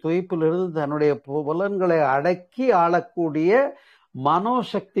பொருள்களுடைய துய்ப்பிலிருந்து தன்னுடைய புலன்களை அடக்கி ஆளக்கூடிய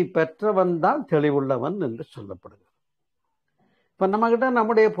மனோசக்தி பெற்றவன் தான் தெளிவுள்ளவன் என்று சொல்லப்படுகிறது. இப்ப நம்ம கிட்ட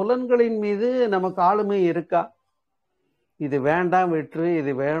நம்முடைய புலன்களின் மீது நமக்கு ஆளுமை இருக்கா? இது வேண்டாம் விட்டு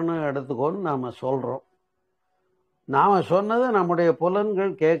இது வேணும் எடுத்துக்கோன்னு நாம சொல்றோம். நாம சொன்னது நம்முடைய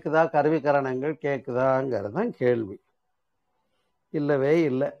புலன்கள் கேட்குதா, கருவிக்கரணங்கள் கேட்குதாங்கிறது தான் கேள்வி. இல்லவே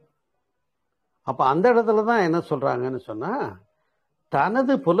இல்லை. அப்ப அந்த இடத்துல தான் என்ன சொல்றாங்கன்னு சொன்னா,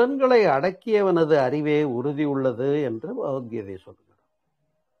 தனது புலன்களை அடக்கியவனது அறிவே உறுதி உள்ளது என்று பகவத்கீதை சொல்லுகிறது.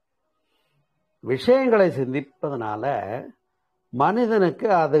 விஷயங்களை சிந்திப்பதனால மனிதனுக்கு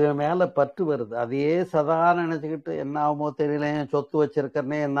அது மேல பற்று வருது. அதையே சதா நினைச்சுக்கிட்டு என்ன ஆகுமோ தெரியல, சொத்து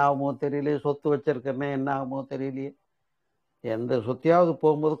வச்சிருக்கிறனே என்ன ஆகுமோ தெரியலையே, சொத்து வச்சிருக்கிறனே என்ன ஆகுமோ தெரியலையே. எந்த சொத்தையாவது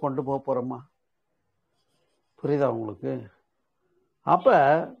போகும்போது கொண்டு போக போறோமா? புரியுதா உங்களுக்கு? அப்ப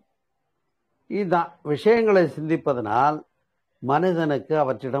இதுதான் விஷயங்களை சிந்திப்பதனால் மனிதனுக்கு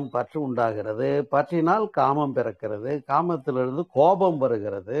அவற்றிடம் பற்று உண்டாகிறது. பற்றினால் காமம் பிறக்கிறது, காமத்திலிருந்து கோபம்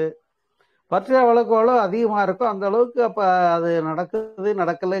வருகிறது. பற்று எவ்வளவுக்கு எவ்வளோ அதிகமாக இருக்கோ அந்த அளவுக்கு அப்போ அது நடக்குது.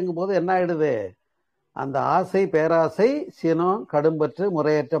 நடக்கலைங்கும் போது என்ன ஆயிடுது? அந்த ஆசை பேராசை சினம் கடும்பற்று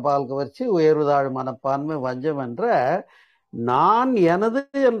முறையற்ற பால் கவர்ச்சி உயர்வுதாழ் மனப்பான்மை வஞ்சம் என்ற நான் எனது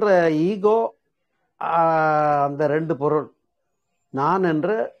என்ற ஈகோ, அந்த 2 பொருள், நான் என்ற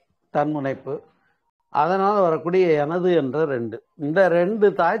தன்முனைப்பு, அதனால் வரக்கூடிய எனது என்ற 2, இந்த 2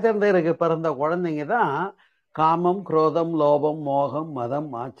 தாய் தந்தையருக்கு பிறந்த குழந்தைங்க தான் காமம், குரோதம், லோபம், மோகம், மதம்,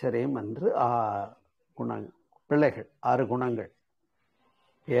 ஆச்சரியம் என்று பிள்ளைகள் 6 குணங்கள்.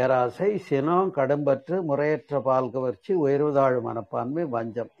 பேராசை, சினம், கடும்பற்று, முறையற்ற பால் கவர்ச்சி, உயர்வுதாழ் மனப்பான்மை,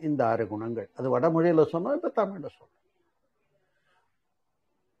 வஞ்சம். இந்த 6 குணங்கள். அது வடமொழியில சொன்னோம், இப்ப தமிழ்ல சொன்னோம்.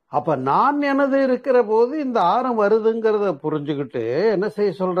 அப்ப நான் எனது இருக்கிற போது இந்த 6 வருதுங்கிறத புரிஞ்சுக்கிட்டு என்ன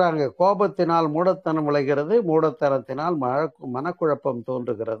செய்ய சொல்றாங்க? கோபத்தினால் மூடத்தனம் விளைகிறது, மூடத்தனத்தினால் மனக்குழப்பம்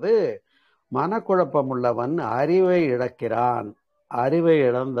தோன்றுகிறது, மனக்குழப்பம் உள்ளவன் அறிவை இழக்கிறான், அறிவை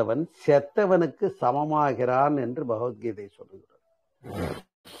இழந்தவன் செத்தவனுக்கு சமமாகிறான் என்று பகவத்கீதை சொல்லுகிறது.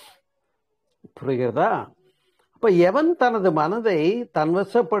 புரிகிறதா? அப்ப எவன் தனது மனதை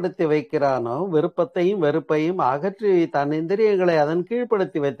தன்வசப்படுத்தி வைக்கிறானோ, விருப்பத்தையும் வெறுப்பையும் அகற்றி தன் இந்திரியங்களை அதன்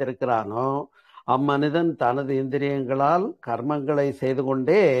கீழ்ப்படுத்தி வைத்திருக்கிறானோ, அம்மனிதன் தனது இந்திரியங்களால் கர்மங்களை செய்து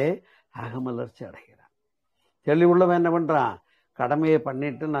கொண்டே அகமலர்ச்சி அடைகிறான். தெளிவுள்ளவன் என்ன பண்றான்? கடமையை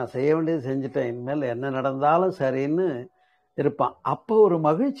பண்ணிட்டு நான் செய்ய வேண்டியது செஞ்சுட்டேன், இனிமேல் என்ன நடந்தாலும் சரின்னு இருப்பான். அப்போ ஒரு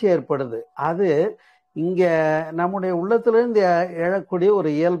மகிழ்ச்சி ஏற்படுது. அது இங்க நம்முடைய உள்ளத்திலிருந்து எழக்கூடிய ஒரு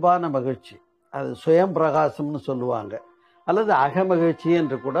இயல்பான மகிழ்ச்சி. அது சுயம் பிரகாசம்னு சொல்லுவாங்க, அல்லது அகமகிழ்ச்சி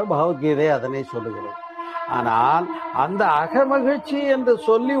என்று கூட பகவத்கீதை அதனை சொல்லுகிறது. ஆனால் அந்த அகமகிழ்ச்சி என்று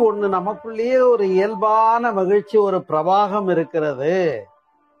சொல்லி ஒண்ணு நமக்குள்ளேயே ஒரு இயல்பான மகிழ்ச்சி, ஒரு பிரவாகம் இருக்கிறது.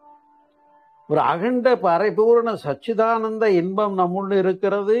 ஒரு அகண்ட பரிபூரண சச்சிதானந்த இன்பம் நம்முள்ள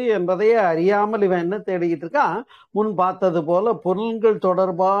இருக்கிறது என்பதையே அறியாமல் இவன் என்ன தேடிக்கிட்டு இருக்கான்? முன் பார்த்தது போல பொருள்கள்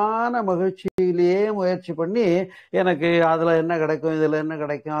தொடர்பான மகிழ்ச்சியிலேயே முயற்சி பண்ணி, எனக்கு அதுல என்ன கிடைக்கும், இதுல என்ன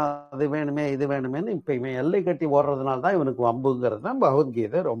கிடைக்கும், அது வேணுமே இது வேணுமேன்னு இப்ப இவன் எல்லை கட்டி ஓடுறதுனால தான் இவனுக்கு வம்புங்கிறது தான்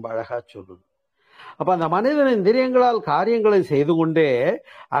பகவத்கீதை ரொம்ப அழகா சொல்லுது. அப்ப அந்த மனிதன் இந்திரியங்களால் காரியங்களை செய்து கொண்டே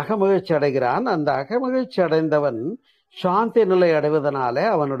அகமகிழ்ச்சி அடைகிறான். அந்த அகமகிழ்ச்சி அடைந்தவன் சாந்தி நிலை அடைவதனாலே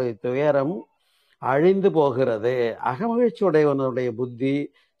அவனுடைய துயரம் அழிந்து போகிறது. அகமகிழ்ச்சி உடையவனுடைய புத்தி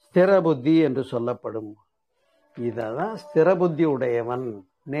ஸ்திர புத்தி என்று சொல்லப்படும். இததான் ஸ்திர புத்தி உடையவன்,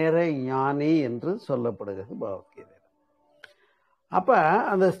 நேர ஞானி என்று சொல்லப்படுகிறது பகவத்கீதை. அப்ப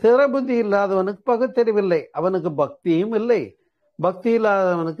அந்த ஸ்திர புத்தி இல்லாதவனுக்கு பகுத்தறிவில்லை, அவனுக்கு பக்தியும் இல்லை, பக்தி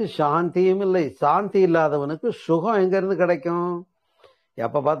இல்லாதவனுக்கு சாந்தியும் இல்லை, சாந்தி இல்லாதவனுக்கு சுகம் எங்கிருந்து கிடைக்கும்?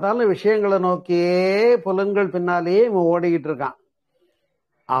 எப்ப பார்த்தாலும் விஷயங்களை நோக்கியே புலன்கள் பின்னாலேயே இவன் ஓடிக்கிட்டு இருக்கான்.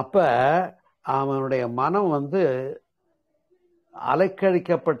 அப்ப அவனுடைய மனம்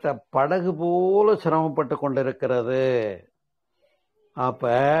அலைக்கழிக்கப்பட்ட படகு போல சிரமப்பட்டு கொண்டிருக்கிறது.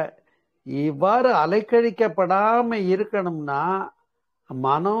 அப்ப இவ்வாறு அலைக்கழிக்கப்படாம இருக்கணும்னா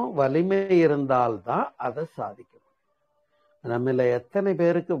மனம் வலிமை இருந்தால்தான் அதை சாதிக்கும். நம்மள எத்தனை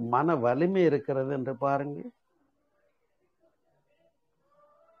பேருக்கு மன வலிமை இருக்கிறது என்று பாருங்க.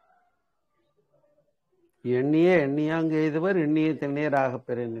 எண்ணியாங்க எய்துவர் எண்ணிய திண்ணீராக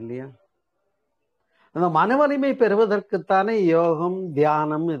பெறேன் இல்லையா? அந்த மன வலிமை பெறுவதற்குத்தானே யோகம்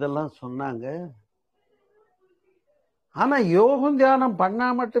தியானம் இதெல்லாம் சொன்னாங்க. ஆனா யோகம் தியானம் பண்ணா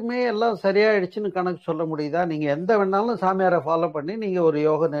மட்டுமே எல்லாம் சரியாயிடுச்சுன்னு கணக்கு சொல்ல முடியுதா? நீங்க எந்த வேணாலும் சாமியாரை ஃபாலோ பண்ணி நீங்க ஒரு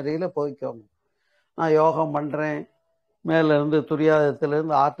யோக நெறியில போய்க்கோங்க. நான் யோகம் பண்றேன், மேல இருந்து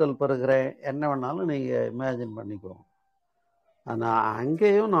துரியாதத்திலிருந்து ஆற்றல் பெறுகிறேன், என்ன வேணாலும் நீங்க இமேஜின் பண்ணிக்குவோம். ஆனா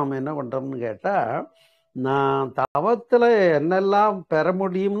அங்கேயும் நாம் என்ன பண்றோம்னு கேட்டா, நான் தவத்துல என்னெல்லாம் பெற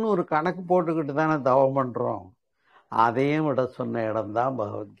முடியும்னு ஒரு கணக்கு போட்டுக்கிட்டு தானே தவம் பண்றோம். அதையும் விட சொன்ன இடம்தான்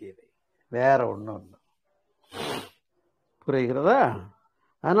பகவத்கீதை, வேற ஒண்ணும் இல்லை. புரிகிறதா?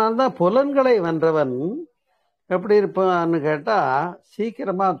 அதனால்தான் புலன்களை வென்றவன் எப்படி இருப்பான்னு கேட்டா,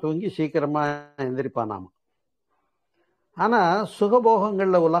 சீக்கிரமா தூங்கி சீக்கிரமா எந்திரிப்பானாமா. ஆனா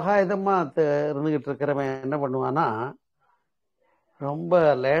சுகபோகங்கள்ல உலகாயுதமா இருந்துகிட்டு இருக்கிறவன் என்ன பண்ணுவானா, ரொம்ப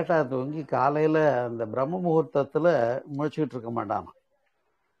லேட்டா தூங்கி காலையில அந்த பிரம்ம முகூர்த்தத்துல முழிச்சுக்கிட்டு இருக்க மாட்டான்.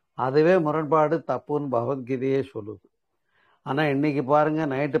 அதுவே முரண்பாடு, தப்புன்னு பகவத்கீதையே சொல்லுது. ஆனா இன்னைக்கு பாருங்க,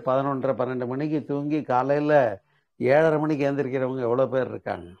 நைட்டு 11:30 12 மணிக்கு தூங்கி காலையில 7:30 மணிக்கு எழுந்திருக்கிறவங்க எவ்வளவு பேர்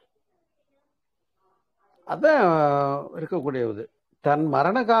இருக்காங்க. அதான் இருக்கக்கூடியது. தன்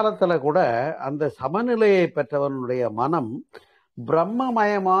மரண காலத்துல கூட அந்த சமநிலையை பெற்றவனுடைய மனம்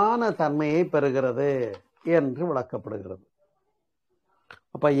பிரம்மமயமான தன்மையை பெறுகிறது என்று விளக்கப்படுகிறது.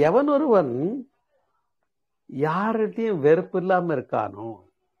 அப்ப எவன் ஒருவன் யார்கிட்டையும் வெறுப்பு இல்லாம இருக்கானோ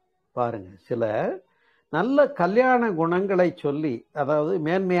பாருங்க, சில நல்ல கல்யாண குணங்களை சொல்லி, அதாவது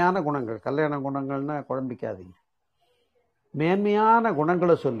மேன்மையான குணங்கள், கல்யாண குணங்கள்னா குழம்பிக்காதீங்க, மேன்மையான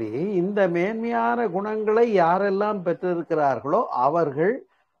குணங்களை சொல்லி, இந்த மேன்மையான குணங்களை யாரெல்லாம் பெற்றிருக்கிறார்களோ அவர்கள்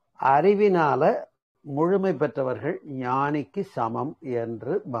அறிவினால முழுமை பெற்றவர்கள், ஞானிக்கு சமம்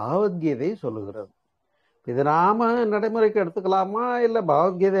என்று பகவத்கீதை சொல்லுகிறது. இது நாம நடைமுறைக்கு எடுத்துக்கலாமா, இல்ல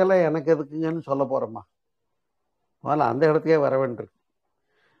பகவத்கீதையில எனக்கு எதுக்குங்கன்னு சொல்ல போறோமா? அந்த இடத்துக்கே வர வேண்டியிருக்கு.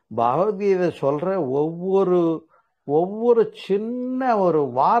 பகவத்கீதை சொல்ற ஒவ்வொரு சின்ன ஒரு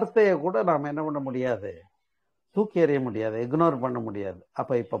வார்த்தையை கூட நாம் என்ன பண்ண முடியாது, தூக்கி எறிய முடியாது, இக்னோர் பண்ண முடியாது.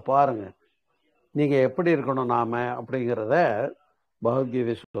 அப்ப இப்ப பாருங்க, நீங்க எப்படி இருக்கணும் நாம அப்படிங்கிறத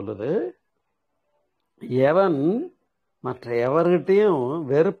பகவத்கீதை சொல்லுது. எவன் மற்ற எவர்கிட்டையும்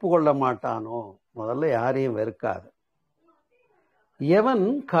வெறுப்பு கொள்ள மாட்டானோ, முதல்ல யாரையும் வெறுக்காது. எவன்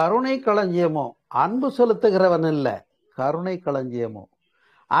கருணை களஞ்சியமோ, அன்பு செலுத்துகிறவன் இல்ல, கருணை களஞ்சியமோ.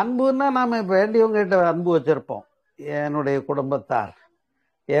 அன்புன்னா நாம வேண்டியவங்க கிட்ட அன்பு வச்சிருப்போம். என்னுடைய குடும்பத்தார்,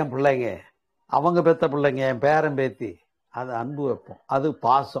 என் பிள்ளைங்க, அவங்க பெத்த பிள்ளைங்க, என் பேரன் பேத்தி, அது அன்பு வைப்போம், அது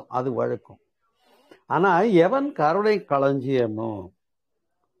பாசம், அது வழக்கம். ஆனா எவன் கருணை களஞ்சியமோ,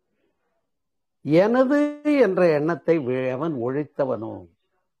 எனது என்ற எண்ணத்தை எவன் ஒழித்தவனோ,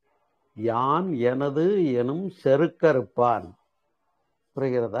 யான் எனது எனும் செருக்கறுப்பான்.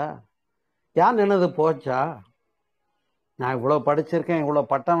 புரிகிறதா? யான் எனது போச்சா? நான் இவ்வளவு படிச்சிருக்கேன்,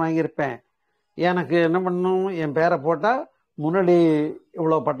 இவ்வளவு பட்டம் வாங்கியிருப்பேன், எனக்கு என்ன பண்ணணும், என் பேரை போட்டா முன்னாடி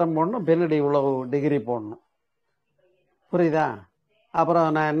இவ்வளவு பட்டம் போடணும், பின்னாடி இவ்வளவு டிகிரி போடணும். புரியுதா? அப்புறம்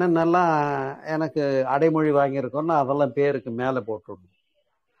நான் என்னென்னலாம் எனக்கு அடைமொழி வாங்கியிருக்கோன்னு அதெல்லாம் பேருக்கு மேலே போட்டுடணும்.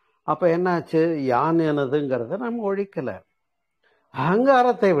 அப்ப என்னாச்சு? யான் எனதுங்கிறத நம்ம ஒழிக்கல.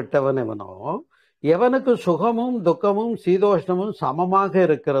 அகங்காரத்தை விட்டவன் எவனோ, எவனுக்கு சுகமும் துக்கமும் சீதோஷ்ணமும் சமமாக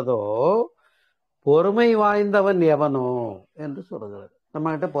இருக்கிறதோ, பொறுமை வாய்ந்தவன் எவனோ என்று சொல்கிறது.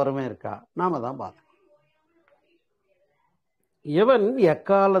 நம்ம கிட்ட பொறுமை இருக்கா? நாம தான் பார்த்தோம். எவன்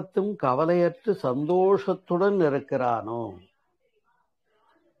எக்காலத்தும் கவலையற்று சந்தோஷத்துடன் இருக்கிறானோ,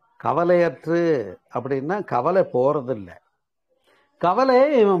 கவலையற்று அப்படின்னா கவலை போறதில்லை, கவலையை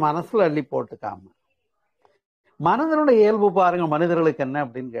இவன் மனசுல அள்ளி போட்டுக்காம. மனிதனுடைய இயல்பு பாருங்க, மனிதர்களுக்கு என்ன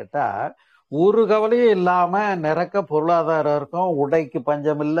அப்படின்னு கேட்டா, ஒரு கவலையும் இல்லாம நிறக்க பொருளாதாரம் இருக்கும், உடைக்கு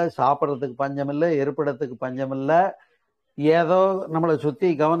பஞ்சம் இல்லை, சாப்பிட்றதுக்கு பஞ்சம் இல்லை, இருப்பிடத்துக்கு பஞ்சம் இல்லை, ஏதோ நம்மளை சுத்தி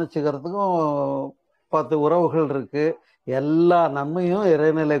கவனிச்சுக்கிறதுக்கும் 10 உறவுகள் இருக்கு, எல்லா நன்மையும்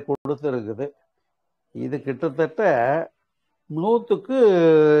இறைநிலை கொடுத்து இருக்குது. இது கிட்டத்தட்ட 100க்கு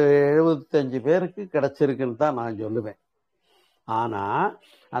 75 பேருக்கு கிடைச்சிருக்குன்னு தான் நான் சொல்லுவேன். ஆனா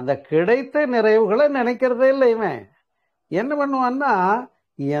அந்த கிடைத்த நிறைவுகளை நினைக்கிறதே இல்லை. இவன் என்ன பண்ணுவான்னா,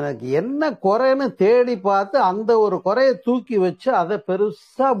 எனக்கு என்ன குறைன்னு தேடி பார்த்து அந்த ஒரு குறையை தூக்கி வச்சு அதை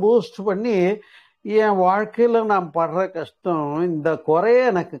பெருசா பூஸ்ட் பண்ணி, என் வாழ்க்கையில நான் படுற கஷ்டம், இந்த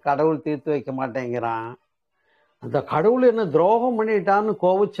குறைய எனக்கு கடவுள் தீர்த்து வைக்க மாட்டேங்கிறான், அந்த கடவுள் என்ன துரோகம் பண்ணிட்டான்னு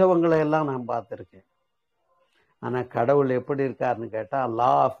கோவிச்சவங்களை எல்லாம் நான் பார்த்துருக்கேன். ஆனா கடவுள் எப்படி இருக்காருன்னு கேட்டா,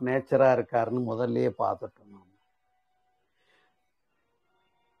 லா ஆஃப் நேச்சரா இருக்காருன்னு முதல்லயே பார்த்துட்டோம்.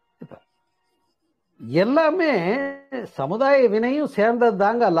 எல்லாமே சமுதாய வினையும் சேர்ந்தது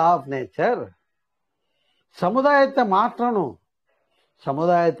தாங்க லா ஆஃப் நேச்சர். சமுதாயத்தை மாற்றணும்,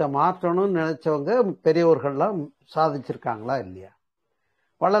 சமுதாயத்தை மாற்றணும்னு நினைச்சவங்க பெரியவர்கள்லாம் சாதிச்சிருக்காங்களா இல்லையா?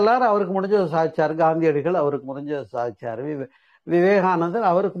 வள்ளலார் அவருக்கு முடிஞ்சதை சாதிச்சாரு, காந்தியடிகள் அவருக்கு முடிஞ்சதை சாதிச்சாரு, விவேகானந்தர்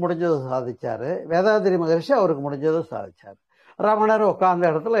அவருக்கு முடிஞ்சதை சாதிச்சாரு, வேதாதிரி மகரிஷி அவருக்கு முடிஞ்சதை சாதிச்சாரு, ரமணர்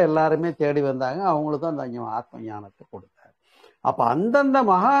உட்கார்ந்த இடத்துல எல்லாருமே தேடி வந்தாங்க, அவங்களுக்கும் அந்த ஆத்ம ஞானத்தை கொடுத்தாரு. அப்ப அந்தந்த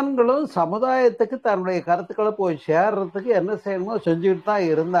மகான்களும் சமுதாயத்துக்கு தன்னுடைய கருத்துக்களை போய் சேர்றதுக்கு என்ன செய்யணுமோ செஞ்சுக்கிட்டு தான்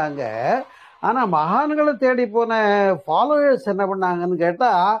இருந்தாங்க. ஆனா மகான்களை தேடி போன ஃபாலோவர்ஸ் என்ன பண்ணாங்கன்னு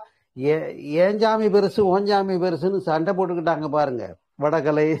கேட்டா, ஏன் ஜாமி பெருசு ஓன் ஜாமி பெருசுன்னு சண்டை போட்டுக்கிட்டாங்க பாருங்க.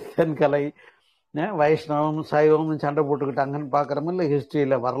 வடகலை தென்கலை வைஷ்ணவம் சைவம் சண்டை போட்டுக்கிட்டாங்கன்னு பாக்குறோமில்ல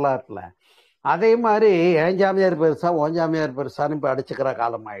ஹிஸ்டரியில, வரலாற்றுல. அதே மாதிரி ஏன் ஜாமியார் பெருசா ஓன் ஜாமியார் பெருசான்னு இப்ப அடிச்சுக்கிற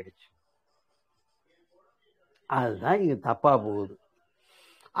காலம் ஆயிடுச்சு. அதுதான் இங்க தப்பா போகுது.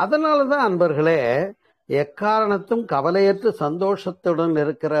 அதனாலதான் அன்பர்களே, எக்காரணத்தும் கவலையற்று சந்தோஷத்துடன்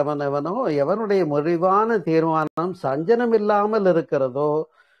இருக்கிறவனவனோ, எவனுடைய முடிவான தீர்மானம் சஞ்சனம் இல்லாமல் இருக்கிறதோ,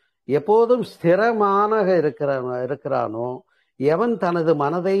 எப்போதும் ஸ்திரமாக இருக்கிறானோ, எவன் தனது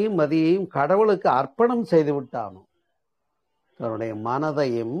மனதையும் மதியையும் கடவுளுக்கு அர்ப்பணம் செய்து விட்டானோ, தன்னுடைய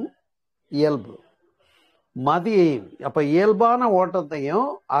மனதையும் இயல்பு மதியையும், அப்ப இயல்பான ஓட்டத்தையும்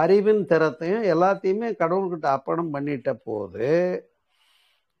அறிவின் திறத்தையும் எல்லாத்தையுமே கடவுள்கிட்ட அர்ப்பணம் பண்ணிட்ட போது,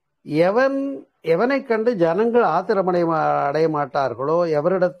 எவனை கண்டு ஜனங்கள் அடைய மாட்டார்களோ,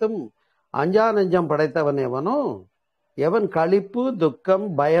 எவரிடத்தும் அஞ்சா நெஞ்சம் படைத்தவன் எவனோ, எவன் களிப்பு துக்கம்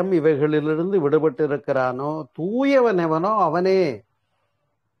பயம் இவைகளிலிருந்து விடுபட்டு இருக்கிறானோ, தூயவன் எவனோ அவனே,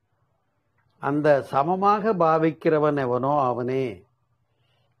 அந்த சமமாக பாவிக்கிறவன் எவனோ அவனே.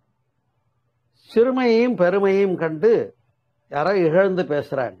 சிறுமையையும் பெருமையும் கண்டு யாரோ இழந்து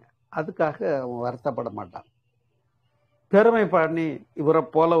பேசுறாங்க, அதுக்காக அவன் வருத்தப்பட மாட்டான். பெருமை பண்ணி இவரை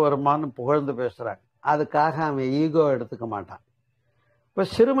போல வருமானு புகழ்ந்து பேசுறாங்க, அதுக்காக அவன் ஈகோ எடுத்துக்க மாட்டான். இப்ப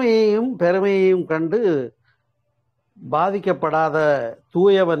சிறுமையையும் பெருமையையும் கண்டு பாதிக்கப்படாத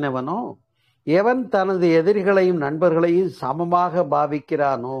தூயவன் எவனோ, எவன் தனது எதிரிகளையும் நண்பர்களையும் சமமாக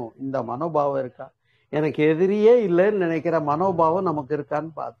பாவிக்கிறானோ, இந்த மனோபாவம் இருக்கா? எனக்கு எதிரியே இல்லைன்னு நினைக்கிற மனோபாவம் நமக்கு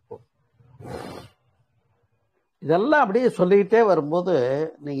இருக்கான்னு பார்த்துப்போம். இதெல்லாம் அப்படியே சொல்லிக்கிட்டே வரும்போது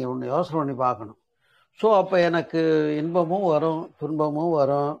நீங்கள் ஒன்று யோசனை பண்ணி பார்க்கணும். ஸோ அப்போ எனக்கு இன்பமும் வரும், துன்பமும்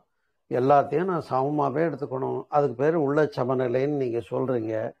வரும், எல்லாத்தையும் நான் சமமாகவே எடுத்துக்கணும். அதுக்கு பேர் உள்ள சமநிலைன்னு நீங்கள்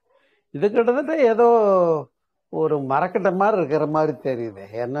சொல்கிறீங்க. இது கிட்டத்தட்ட ஏதோ ஒரு மரக்கட்ட மாதிரி இருக்கிற மாதிரி தெரியுது.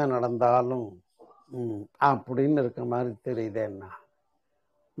 என்ன நடந்தாலும் அப்படின்னு இருக்கிற மாதிரி தெரியுது. என்ன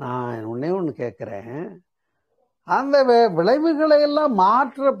நான் ஒன்னே ஒன்று கேட்குறேன், அந்த விளைவுகளை எல்லாம்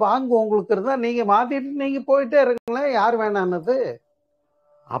மாற்ற பாங்கு உங்களுக்கு இருந்தா நீங்க மாத்திட்டு நீங்க போயிட்டே இருங்களேன், யார் வேணான்னது?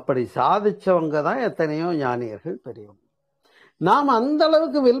 அப்படி சாதிச்சவங்க தான் எத்தனையோ ஞானியர்கள் பெரியவங்க. நாம் அந்த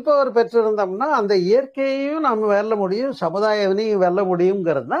அளவுக்கு வில் பவர் பெற்றிருந்தோம்னா அந்த இயற்கையையும் நாம் வெல்ல முடியும், சமுதாயத்தையும் வெல்ல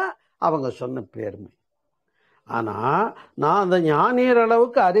முடியுங்கிறது தான் அவங்க சொன்ன பெருமை. ஆனா நான் அந்த ஞானியர்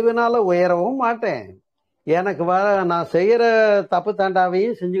அளவுக்கு அறிவினால உயரவும் மாட்டேன். எனக்கு நான் செய்யற தப்பு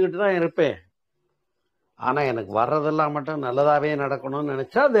தாண்டாவையும் செஞ்சுக்கிட்டு தான் இருப்பேன். ஆனா எனக்கு வர்றதெல்லாம் மட்டும் நல்லதாவே நடக்கணும்னு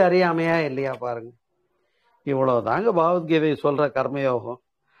நினைச்சா அது அறியாமையா இல்லையா பாருங்க. இவ்வளவுதாங்க பகவத்கீதை சொல்ற கர்மயோகம்.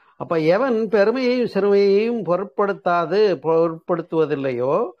 அப்ப எவன் பெருமையையும் சிறுமையையும்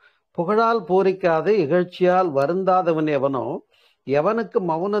பொருட்படுத்துவதில்லையோ, புகழால் பூரிக்காது இகழ்ச்சியால் வருந்தாதவன் எவனோ, எவனுக்கு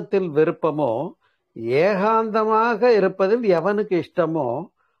மௌனத்தில் விருப்பமோ, ஏகாந்தமாக இருப்பதில் எவனுக்கு இஷ்டமோ,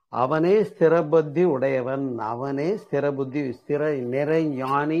 அவனே ஸ்திரபுத்தி உடையவன், அவனே ஸ்திரபுத்தி நிறை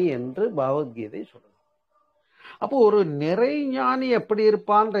ஞானி என்று பகவத்கீதை சொல்ற. அப்போ ஒரு நிறை ஞானி எப்படி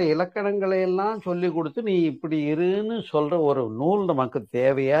இருப்பான்ற இலக்கணங்களை எல்லாம் சொல்லி கொடுத்து நீ இப்படி இருன்னு சொல்ற ஒரு நூல் நமக்கு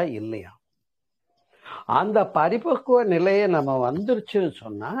தேவையா இல்லையா? அந்த பரிபக்குவ நிலையை நம்ம வந்துருச்சுன்னு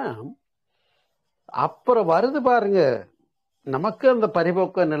சொன்னா அப்புறம் வருது பாருங்க, நமக்கு அந்த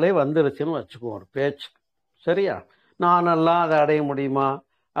பரிபக்குவ நிலை வந்துருச்சுன்னு வச்சுக்குவோம் ஒரு பேச்சு. சரியா? நானெல்லாம் அதை அடைய முடியுமா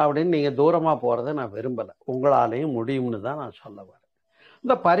அப்படின்னு நீங்க தூரமா போறதை நான் விரும்பலை. உங்களாலையும் முடியும்னு தான் நான் சொல்ல வரேன்.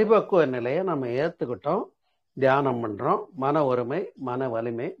 இந்த பரிபக்குவ நிலையை நம்ம ஏத்துக்கிட்டோம், தியானம் பண்றோம், மன ஒருமை, மன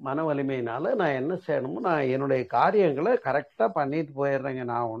வலிமை. மன வலிமையினால நான் என்ன செய்யணுமோ நான் என்னுடைய காரியங்களை கரெக்டா பண்ணிட்டு போயிடுறேங்க.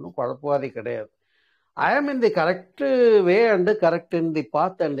 நான் ஒன்றும் குழப்பவாதி கிடையாது. ஐ ஆம் இன் the correct way and correct in the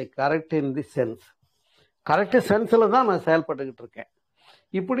path and correct in the sense. Correct சென்ஸ்ல தான் நான் செயல்பட்டுக்கிட்டு இருக்கேன்.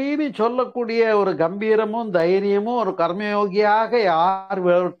 இப்படின்னு சொல்லக்கூடிய ஒரு கம்பீரமும் தைரியமும் ஒரு கர்மயோகியாக யார்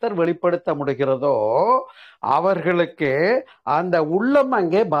ஒருத்தர் வெளிப்படுத்த முடிகிறதோ அவர்களுக்கு அந்த உள்ளம்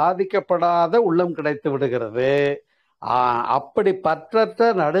அங்கே பாதிக்கப்படாத உள்ளம் கிடைத்து விடுகிறது. அப்படி பற்றற்ற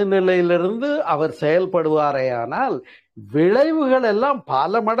நடுநிலையிலிருந்து அவர் செயல்படுவாரேயானால் விளைவுகள் எல்லாம்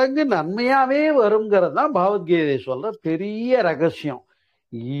பல மடங்கு நன்மையாவே வருங்கிறது தான் பகவத்கீதை சொல்ற பெரிய ரகசியம்.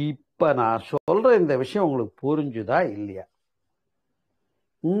 இப்ப நான் சொல்ற இந்த விஷயம் உங்களுக்கு புரிஞ்சுதா இல்லையா?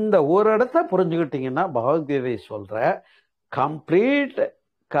 இந்த ஒரு இடத்த புரிஞ்சுக்கிட்டீங்கன்னா பகவத்கீதை சொல்ற கம்ப்ளீட்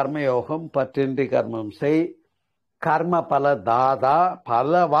கர்மயோகம், பற்றின்றி கர்மம் செய், கர்ம பல தாதா,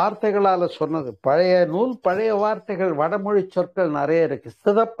 பல வார்த்தைகளால சொன்னது. பழைய நூல், பழைய வார்த்தைகள், வடமொழி சொற்கள் நிறைய இருக்கு.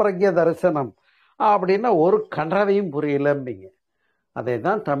 சிதப்பிரக்ய தரிசனம் அப்படின்னா ஒரு கன்றவையும் புரியலம்பிங்க. அதை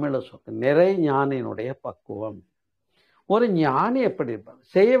தான் தமிழ்ல சொல்ற நிறை ஞானியினுடைய பக்குவம். ஒரு ஞானி எப்படி இருப்பான்?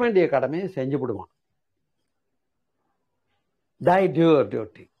 செய்ய வேண்டிய கடமையை செஞ்சு விடுவான்.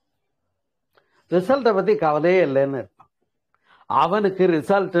 டியூட்டி, ரிசல்ட்டை பத்தி கவலையே இல்லைன்னு இருப்பான். அவனுக்கு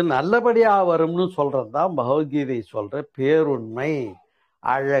ரிசல்ட் நல்லபடியா வரும்னு சொல்றதுதான் பகவத்கீதை சொல்ற பேருண்மை,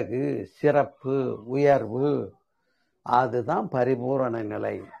 அழகு, சிறப்பு, உயர்வு. அதுதான் பரிபூரண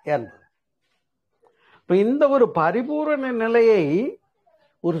நிலை என்பது. இப்ப இந்த ஒரு பரிபூரண நிலையை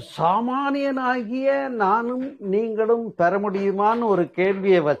ஒரு சாமானியனாகிய நானும் நீங்களும் பெற முடியுமான்னு ஒரு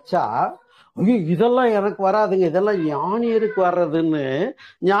கேள்வியை வச்சா, இதெல்லாம் எனக்கு வராதுங்க, இதெல்லாம் ஞானியருக்கு வர்றதுன்னு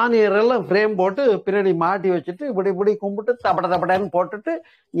ஞானியரெல்லாம் ஃப்ரேம் போட்டு பின்னாடி மாட்டி வச்சுட்டு இப்படி கும்பிட்டு தப்படன்னு போட்டுட்டு,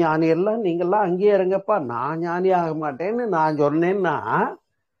 ஞானியெல்லாம் நீங்கெல்லாம் அங்கேயே இருங்கப்பா, நான் ஞானி ஆக மாட்டேன்னு நான் சொன்னேன்னா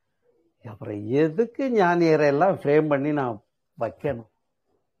அப்புறம் எதுக்கு ஞானியரெல்லாம் ஃப்ரேம் பண்ணி நான் வைக்கணும்?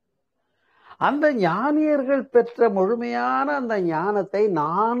 அந்த ஞானியர்கள் பெற்ற முழுமையான அந்த ஞானத்தை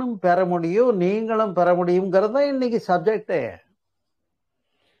நானும் பெற முடியும், நீங்களும் பெற முடியுங்கிறது தான் இன்னைக்கு சப்ஜெக்டே.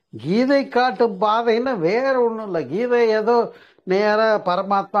 கீதை காட்டும் பாதைன்னா வேற ஒன்றும் இல்லை. கீதை ஏதோ நேராக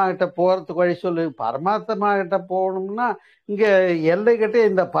பரமாத்மா கிட்ட போறதுக்கு வழி சொல்லு. பரமாத்மா கிட்ட போகணும்னா இங்க எல்லை கிட்ட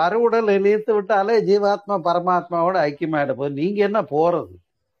இந்த பருவுடல் இணைத்து விட்டாலே ஜீவாத்மா பரமாத்மாவோட ஐக்கியமாயிட போகுது. நீங்க என்ன போறது?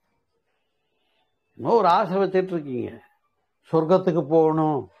 இன்னும் ஒரு ஆசை வச்சுட்டு இருக்கீங்க, சொர்க்கத்துக்கு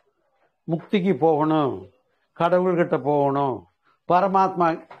போகணும், முக்திக்கு போகணும், கடவுள்கிட்ட போகணும், பரமாத்மா.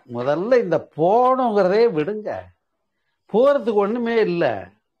 முதல்ல இந்த போகணுங்கிறதே விடுங்க. போறதுக்கு ஒண்ணுமே இல்லை.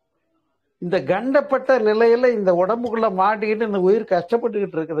 இந்த கண்டப்பட்ட நிலையில இந்த உடம்புக்குள்ள மாட்டிக்கிட்டு இந்த உயிர்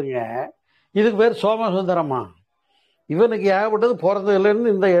கஷ்டப்பட்டுக்கிட்டு இருக்குதுங்க. இதுக்கு பேர் சோமசுந்தரமா? இவனுக்கு ஏகப்பட்டது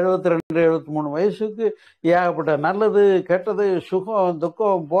பிறந்ததுலேருந்து இந்த 72 73 வயசுக்கு ஏகப்பட்ட நல்லது கெட்டது சுகம்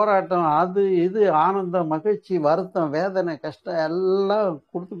துக்கம் போராட்டம் அது இது ஆனந்தம் மகிழ்ச்சி வருத்தம் வேதனை கஷ்டம் எல்லாம்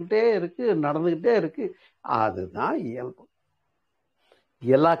கொடுத்துக்கிட்டே இருக்கு, நடந்துக்கிட்டே இருக்கு. அதுதான் இயல்பு.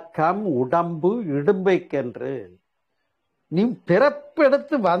 இலக்கம் உடம்பு இடும்பைக்கென்று. நீ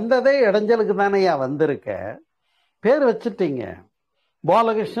பிறப்பெடுத்து வந்ததே இடைஞ்சலுக்கு தானேயா வந்திருக்க. பேர் வச்சுட்டீங்க,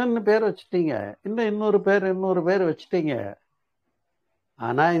 பாலகிருஷ்ணன் பேர் வச்சுட்டீங்க, இன்னொரு பேர் வச்சுட்டீங்க.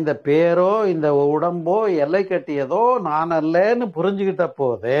 ஆனா இந்த பேரோ இந்த உடம்போ எல்லை கட்டியதோ நான் அல்லன்னு புரிஞ்சுக்கிட்ட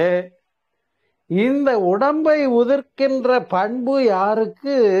போது இந்த உடம்பை உதிர்க்கின்ற பண்பு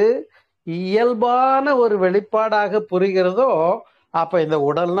யாருக்கு இயல்பான ஒரு வெளிப்பாடாக புரிகிறதோ அப்ப இந்த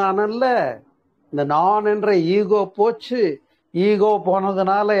உடல் நான் அல்ல, இந்த நான் என்ற ஈகோ போச்சு. ஈகோ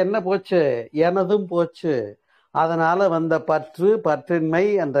போனதுனால என்ன போச்சு? எனதும் போச்சு. அதனால வந்த பற்றின்மை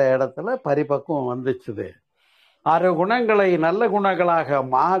என்ற இடத்துல பரிபக்குவம் வந்துச்சுது. 6 குணங்களை நல்ல குணங்களாக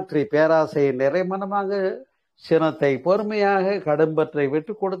மாற்றி பேராசையை நிறைமனமாக, சினத்தை பொறுமையாக, கடும்பற்றை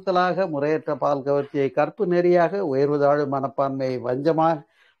விட்டு கொடுத்தலாக, முறையற்ற பால் கவர்ச்சியை கற்பு நெறியாக, உயர்வுதாழ் மனப்பான்மையை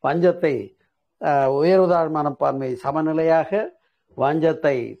வஞ்சத்தை உயர்வுதாழ் மனப்பான்மை சமநிலையாக,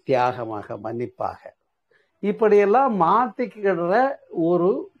 வஞ்சத்தை தியாகமாக மன்னிப்பாக, இப்படியெல்லாம் மாத்திக்கிற ஒரு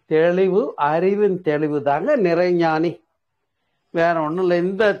தெளிவு, அறிவின் தெளிவு தாங்க நிறைஞானி. வேற ஒண்ணும் இல்லை.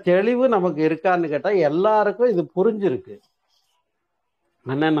 இந்த தெளிவு நமக்கு இருக்கான்னு கேட்டா எல்லாருக்கும் இது புரிஞ்சிருக்கு.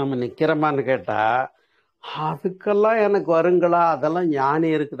 ஆனா நம்ம நிக்கிறோமான்னு கேட்டா அதுக்கெல்லாம் எனக்கு வருங்களா, அதெல்லாம் ஞானி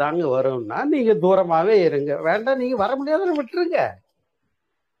இருக்குதாங்க வரும்னா நீங்க தூரமாவே இருங்க. வேண்டாம், நீங்க வர முடியாதுன்னு விட்டுருங்க.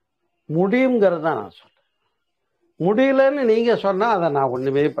 முடியுங்கிறது தான் நான் சொல்றேன். முடியலன்னு நீங்க சொன்னா அதை நான்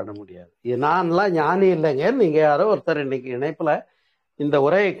ஒண்ணுமே பண்ண முடியாது. நான்லாம் ஞானி இல்லைங்க. நீங்க யாரோ ஒருத்தர் இன்னைக்கு இணைப்புல இந்த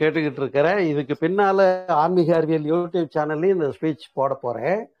உரையை கேட்டுக்கிட்டு இருக்கிறேன். இதுக்கு பின்னால ஆன்மீக அறிவியல் யூடியூப் சேனல்லையும் இந்த ஸ்பீச் போட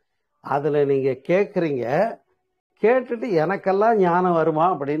போறேன். அதுல நீங்க கேட்குறீங்க. கேட்டுட்டு எனக்கெல்லாம் ஞானம் வருமா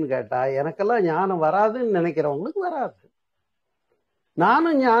அப்படின்னு கேட்டா எனக்கெல்லாம் ஞானம் வராதுன்னு நினைக்கிறவங்களுக்கு வராது.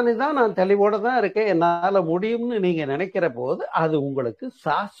 நானும் ஞானி தான், நான் தெளிவோட தான் இருக்கேன், என்னால முடியும்னு நீங்க நினைக்கிற போது அது உங்களுக்கு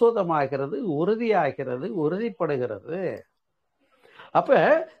சாஸ்வதமாகிறது, உறுதியாகிறது, உறுதிப்படுகிறது. அப்ப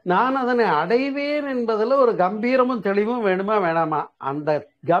நான் அதனை அடைவேன் என்பதுல ஒரு கம்பீரமும் தெளிவும் வேணுமா வேணாமா? அந்த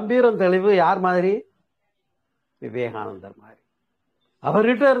கம்பீரம் தெளிவு யார் மாதிரி? விவேகானந்தர் மாதிரி.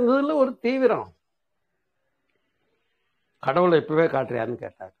 அவர்கிட்ட இருந்ததுல ஒரு தீவிரம். கடவுளை இப்பவே காட்டுறியான்னு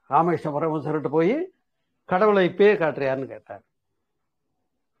கேட்டார். ராமகிருஷ்ண பரமஹம்சர்கிட்ட போய் கடவுளை இப்பவே காட்டுறியான்னு கேட்டார்.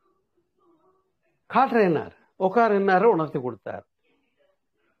 காட்டுறேன்னாரு. உட்காருன்னாரு, உணர்த்தி கொடுத்தார்.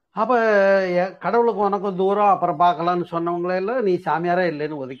 அப்ப கடவுளுக்கு உனக்கும் தூரம், அப்புறம் பார்க்கலான்னு சொன்னவங்களெல்லாம் நீ சாமியாரா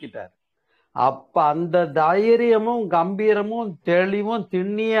இல்லைன்னு ஒதுக்கிட்டார். அப்ப அந்த தைரியமும் கம்பீரமும் தெளிவும்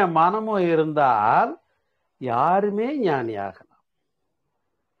திண்ணிய மனமும் இருந்தால் யாருமே ஞானியாகலாம்.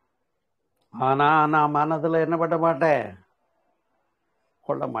 ஆனா நான் மனதுல என்ன பண்ண மாட்டேன்,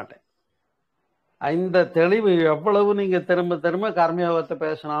 கொள்ள மாட்டேன். இந்த தெளிவு எவ்வளவு நீங்க திரும்ப திரும்ப கர்மயோகத்தை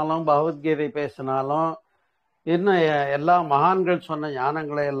பேசினாலும், பகவத்கீதை பேசினாலும், இன்னும் எல்லா மகான்கள் சொன்ன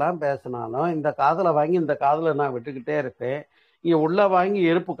ஞானங்களை எல்லாம் பேசினாலும் இந்த காதலை வாங்கி இந்த காதலை நான் விட்டுக்கிட்டே இருப்பேன். இங்க உள்ள வாங்கி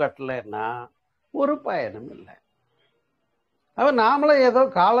இருப்பு கட்டலைன்னா ஒரு பயனும் இல்லை. அப்ப நாமளே ஏதோ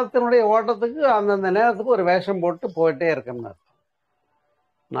காலத்தினுடைய ஓட்டத்துக்கு அந்தந்த நேரத்துக்கு ஒரு வேஷம் போட்டு போயிட்டே இருக்கோம்னு அர்த்தம்.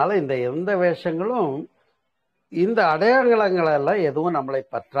 அதனால இந்த எந்த வேஷங்களும், இந்த அடையாளங்களை எல்லாம் எதுவும் நம்மளை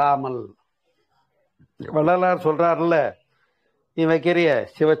பற்றாமல், வள்ளலார் சொல்றாருல்ல, நீ வைக்கிறிய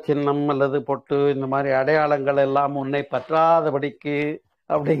சிவச்சின்னம் அல்லது பொட்டு இந்த மாதிரி அடையாளங்கள் எல்லாம் உன்னை பற்றாதபடிக்கு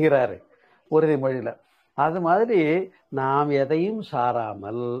அப்படிங்கிறாரு உறுதிமொழியில. அது மாதிரி நாம் எதையும்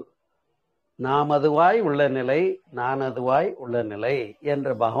சாராமல் நாம் அதுவாய் உள்ள நிலை, நான் அதுவாய் உள்ள நிலை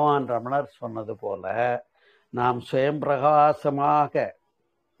என்று பகவான் ரமணர் சொன்னது போல நாம் சுயம் பிரகாசமாக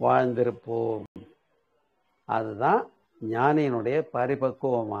வாழ்ந்திருப்போம். அதுதான் ஞானியினுடைய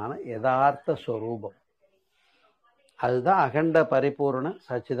பரிபக்குவமான யதார்த்த ஸ்வரூபம். அதுதான் அகண்ட பரிபூர்ண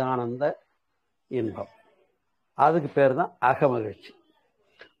சச்சிதானந்த இன்பம். அதுக்கு பேர் தான் அகமகிழ்ச்சி.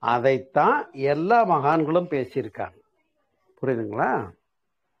 அதைத்தான் எல்லா மகான்களும் பேசியிருக்காங்க. புரியுதுங்களா?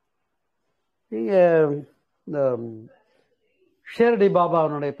 நீங்க இந்த ஷிரடி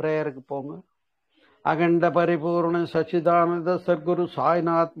பாபாவுடைய பிரேயருக்கு போங்க. அகண்ட பரிபூர்ண சச்சிதானந்த சத்குரு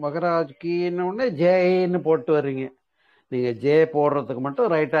சாய்நாத் மகராஜ் கீன்னு உடனே ஜெயின்னு போட்டு வர்றீங்க. நீங்க ஜே போடுறதுக்கு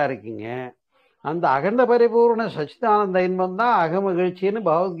மட்டும் ரைட்டா இருக்கீங்க. அந்த அகண்ட பரிபூர்ண சச்சிதானந்த இன்பம் தான் அகமகிழ்ச்சின்னு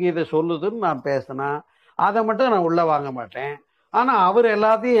பகவத்கீதை சொல்லுதுன்னு நான் பேசினா அதை மட்டும் நான் உள்ள வாங்க மாட்டேன். ஆனா அவர்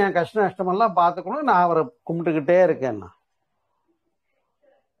எல்லாத்தையும் என் கஷ்ட நஷ்டமெல்லாம் பார்த்துக்கணும், நான் அவரை கும்பிட்டுக்கிட்டே இருக்கேன்னா.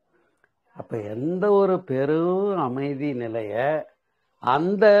 அப்ப எந்த ஒரு பெரும் அமைதி நிலைய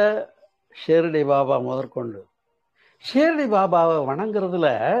அந்த ஷிரடி பாபா முதற்கொண்டு, ஷிரடி பாபாவை வணங்குறதுல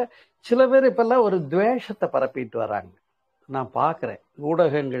சில பேர் இப்பெல்லாம் ஒரு துவேஷத்தை பரப்பிட்டு வராங்க. நான் பார்க்குறேன்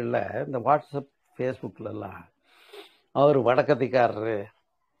ஊடகங்களில், இந்த வாட்ஸ்அப் ஃபேஸ்புக்கிலலாம், அவர் வடக்கத்திக்காரரு,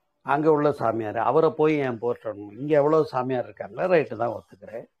 அங்கே உள்ள சாமியார், அவரை போய் ஏன் போற்றணும், இங்கே எவ்வளோ சாமியார் இருக்காங்களா, ரைட்டு தான்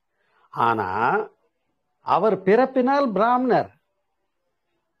ஒத்துக்கிறேன். ஆனால் அவர் பிறப்பினால் பிராமணர்,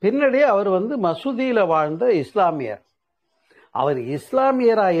 பின்னாடியே அவர் மசூதியில் வாழ்ந்த இஸ்லாமியர். அவர்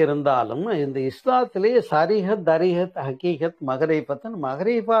இஸ்லாமியராக இருந்தாலும் இந்த இஸ்லாத்திலே சரிஹத், தரிஹத், ஹக்கீகத், மகரீபத்தன்,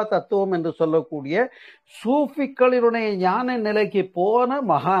 மகரீபா தத்துவம் என்று சொல்லக்கூடிய சூஃபிக்களினுடைய ஞான நிலைக்கு போன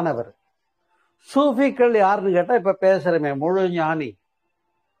மகானவர். சூஃபிக்கள் யாருன்னு கேட்டால் இப்போ பேசுகிறமே முழு ஞானி,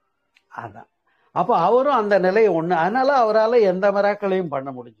 அதான். அப்போ அவரும் அந்த நிலை ஒன்று. அதனால அவரால் எந்த மிராக்களையும் பண்ண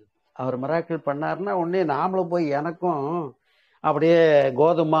முடிஞ்சது. அவர் மிராக்கள் பண்ணாருன்னா உடனே நாமளும் போய் எனக்கும் அப்படியே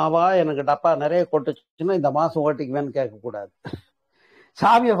கோதுமாவா எனக்கு டப்பா நிறைய கொட்டுச்சுன்னா இந்த மாதம் ஓட்டிக்குவேன்னு கேட்கக்கூடாது.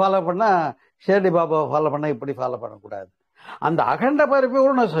 சாமியை ஃபாலோ பண்ணால் ஷேர்டி பாபாவை ஃபாலோ பண்ணால் இப்படி ஃபாலோ பண்ணக்கூடாது. அந்த அகண்ட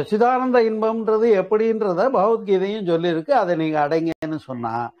பரிபூர்ண சச்சிதானந்த இன்பம்ன்றது எப்படின்றத பகவத்கீதையும் சொல்லியிருக்கு. அதை நீங்கள் அடைங்கன்னு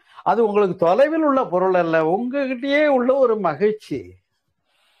சொன்னால் அது உங்களுக்கு தொலைவில் உள்ள பொருள் அல்ல, உங்ககிட்டயே உள்ள ஒரு மகிழ்ச்சி.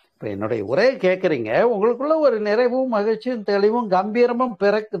 இப்போ என்னுடைய உரையை கேட்குறீங்க, உங்களுக்குள்ள ஒரு நிறைவும் மகிழ்ச்சியும் தெளிவும் கம்பீரமும்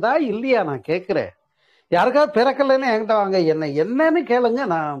பிறக்குதா இல்லையா நான் கேட்குறேன். யாருக்காவது பிறக்கலைன்னு என்கிட்ட வாங்க, என்னன்னு கேளுங்க,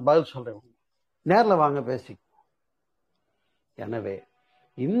 நான் பதில் சொல்றேன். நேரில் வாங்க பேசி. எனவே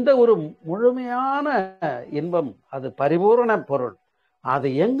இந்த ஒரு முழுமையான இன்பம், அது பரிபூரண பொருள், அது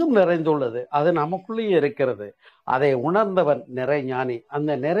எங்கும் நிறைந்துள்ளது, அது நமக்குள்ளேயே இருக்கிறது. அதை உணர்ந்தவன் நிறைஞானி.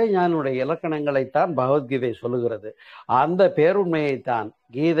 அந்த நிறைஞானியுடைய இலக்கணங்களைத்தான் பகவத்கீதை சொல்லுகிறது. அந்த பேருண்மையைத்தான்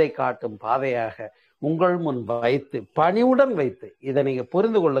கீதை காட்டும் பாதையாக உங்கள் முன் வைத்து, பணிவுடன் வைத்து, இதை நீங்க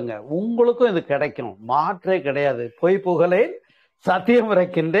புரிந்து கொள்ளுங்க. உங்களுக்கும் இது கிடைக்கும், மாற்றே கிடையாது. பொய் புகழேன், சத்தியம்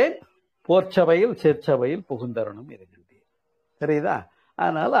உரைக்கின்றேன், போர்ச்சபையில் சிற்சபையில் புகுந்தரணும் இருக்கின்றேன். தெரியுதா?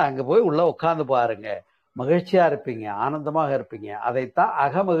 அதனால அங்க போய் உள்ள உட்கார்ந்து பாருங்க, மகிழ்ச்சியா இருப்பீங்க, ஆனந்தமாக இருப்பீங்க. அதைத்தான்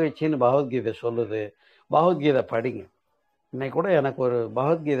அகமகிழ்ச்சின்னு பகவத்கீதை சொல்லுது. பகவத்கீதை படிங்க. இன்னைக்கு கூட எனக்கு ஒரு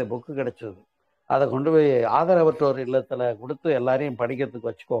பகவத்கீதை புக்கு கிடைச்சது. அதை கொண்டு போய் ஆதரவற்றோர் இல்லத்துல கொடுத்து எல்லாரையும் படிக்கிறதுக்கு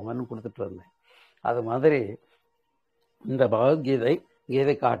வச்சுக்கோங்கன்னு கொடுத்துட்டு வந்தேன். அது மாதிரி இந்த பகவத்கீதை,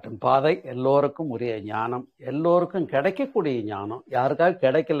 கீதை காட்டும் பாதை எல்லோருக்கும் உரிய ஞானம், எல்லோருக்கும் கிடைக்கக்கூடிய ஞானம். யாருக்காவது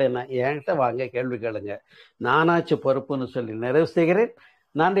கிடைக்கலன்னா என்கிட்ட வாங்க, கேள்வி கேளுங்க, நானாச்சு பொறுப்புன்னு சொல்லி நிறைவு செய்கிறேன்.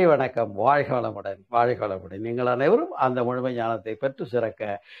 நன்றி, வணக்கம். வாழ்க வளமுடன், வாழ்க வளமுடன். நீங்கள் அனைவரும் அந்த முழுமை ஞானத்தை பெற்று சிறக்க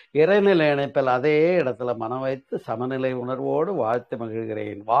இறைநிலை இணைப்பில் அதே இடத்துல மனம் வைத்து சமநிலை உணர்வோடு வாழ்த்து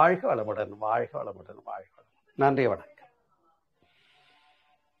மகிழ்கிறேன். வாழ்க வளமுடன், வாழ்க வளமுடன், வாழ்க வளமுடன். நன்றி, வணக்கம்.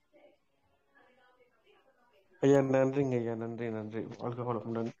 ஐயா நன்றிங்க ஐயா, நன்றி நன்றி. வாழ்க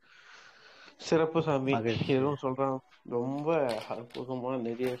வளமுடன். சிறப்பு சாமி. எதுவும் சொல்றான், ரொம்ப அற்புதமா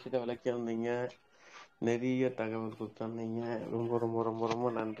நிறைய விஷயத்த விளக்கி வந்தீங்க, நிறைய தகவல் கொடுத்தீங்க. ரொம்ப ரொம்ப ரொம்ப ரொம்ப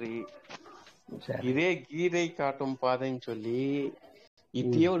நன்றி. இதே கீதை காட்டும் பாதைன்னு சொல்லி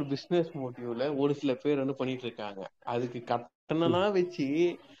இதையே ஒரு பிசினஸ் மோட்டிவ்ல ஒரு சில பேர் பண்ணிட்டு இருக்காங்க. அதுக்கு கட்டணம்லாம் வச்சு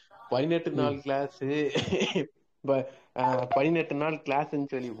 18 நாள் கிளாஸ், 18 நாள்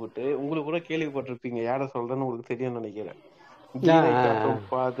கிளாஸ்ன்னு சொல்லி போட்டு, உங்களுக்கு கூட கேள்விப்பட்டிருப்பீங்க, யார சொல்றேன்னு உங்களுக்கு தெரியும் நினைக்கிறேன். கீதை காட்டும்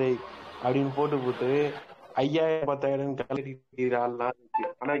பாதை அப்படின்னு போட்டு 5000 10,000 கலெக்டலாம்.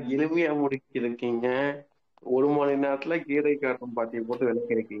 ஆனா எளிமையா முடிச்சிருக்கீங்க. 1 மணி நேரத்துல கீதை காட்டும் பாதையை போட்டு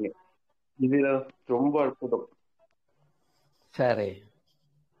விளக்கிருக்கீங்க. இதுல ரொம்ப அற்புதம். சரி,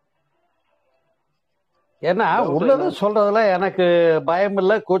 ஏன்னா உள்ளது சொல்றதுல எனக்கு பயம்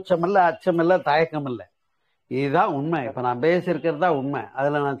இல்லை, கூச்சம் இல்லை, அச்சம் இல்லை, தயக்கம் இல்லை. இதுதான் உண்மை. இப்ப நான் பேசியிருக்கிறது தான் உண்மை.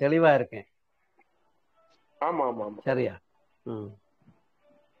 அதுல நான் தெளிவா இருக்கேன். ஆமா ஆமா ஆமா. சரியா?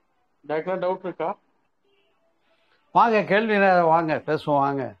 டவுட் இருக்கா? வாங்க, கேள்வி வாங்க, பேசுவோம்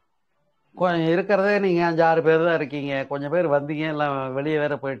வாங்க. கொஞ்சம் இருக்கிறதே நீங்கள் 5-6 பேர் தான் இருக்கீங்க. கொஞ்சம் பேர் வந்தீங்க, எல்லாம் வெளியே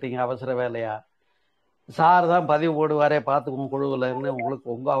வேற போயிட்டீங்க அவசர வேலையா. சார் தான் பதிவு போடுவாரே பார்த்துக்கோங்க குழுவில்னு, உங்களுக்கு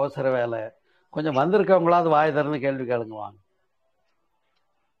உங்கள் அவசர வேலை. கொஞ்சம் வந்திருக்கவங்களாவது வாய் திறந்து கேள்வி கேளுங்க. வாங்க,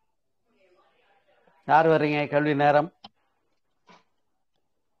 யார் வர்றீங்க? கேள்வி நேரம்.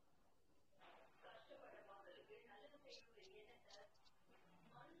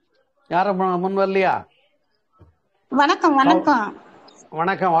 யாரும் முன் வரலையா? வணக்கம் வணக்கம்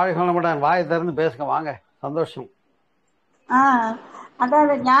வணக்கம். வாழ்க வளமுடன். வாய் திறந்து பேசுங்க, வாங்க. சந்தோஷம்.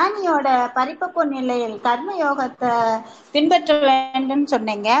 அதாவது ஞானியோட பரிபக்குவ நிலையில் கர்ம யோகத்தை பின்பற்ற வேண்டும்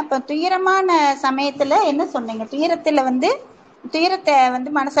சொன்னீங்க. இப்ப துயரமான சமயத்துல என்ன சொன்னீங்க? துயரத்தை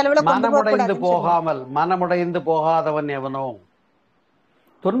மனசளவுல மனமுடைந்து போகாதவன் எவனோ,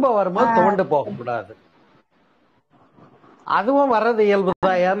 துன்பம் வரும்போது துவண்டு போக கூடாது. அதுவும் வர்றது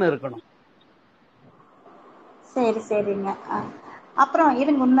இயல்புதாயான்னு இருக்கணும். சரி சரிங்க. அப்புறம்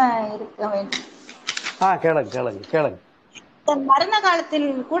இருங்க, உண்மை இருக்க வேண்டும். கேளுங்க. தன் மரண காலத்தில்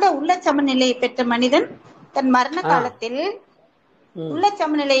கூட உள்ள சமநிலையை பெற்ற மனிதன், தன் மரண காலத்தில் உள்ள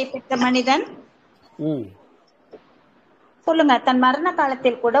சமநிலையை பெற்ற மனிதன் சொல்லுங்க. தன் மரண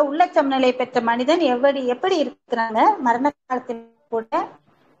காலத்தில் கூட உள்ள சமநிலை பெற்ற மனிதன் எப்படி இருக்கிறாங்க? மரண காலத்தில் கூட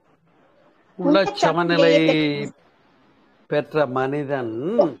உள்ள உள்ள சமநிலை சமநிலையை பெற்ற மனிதன்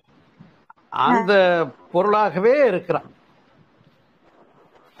அந்த பொருளாகவே இருக்கிறான்.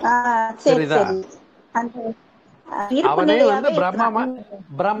 சரி புரியுதா? சரி. அந்த இருப்பு அவனே வந்து நிலையாவே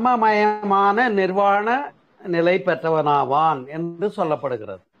பிரம்மமயமான நிர்வாண நிலை பெற்றவனாவான் என்று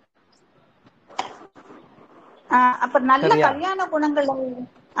சொல்லப்படுகிறது. அப்ப நல்ல சரியா? கல்யாண குணங்களை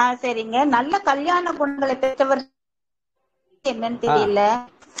சரிங்க. நல்ல கல்யாண குணங்களை பெற்றவர் என்னன்னு தெரியல.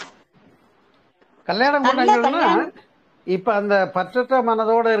 கல்யாண நல்ல குணங்கள்னா கல்யாணம் இப்ப அந்த பற்றற்ற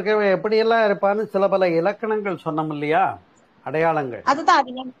மனதோட இருக்கவன் எப்படியெல்லாம் இருப்பான்னு சில பல இலக்கணங்கள் சொன்னோம் இல்லையா, அடையாளங்கள். அதுதான்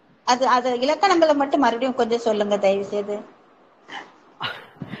அது இலக்கணங்களை மட்டும் மறுபடியும் கொஞ்சம் சொல்லுங்க தயவு செய்து.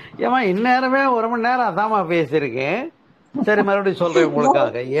 ஏமா இந்நேரமே 1 மணி நேரம் அதாம்மா பேசியிருக்கேன். சரி, மறுபடியும் சொல்றேன்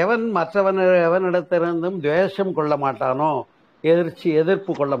உங்களுக்காக. எவன் எவனிடத்திலிருந்தும் துவேஷம் கொள்ள மாட்டானோ,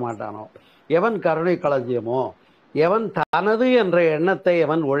 எதிர்ப்பு கொள்ள மாட்டானோ, எவன் கருணை களஞ்சியமோ, எவன் தனது என்ற எண்ணத்தை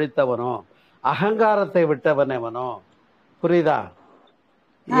எவன் ஒழித்தவனோ, அகங்காரத்தை விட்டவன் எவனோ, புரியுதா?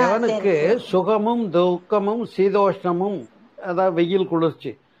 எவனுக்கு சுகமும் துக்கமும் சீதோஷ்ணமும், அதாவது வெயில்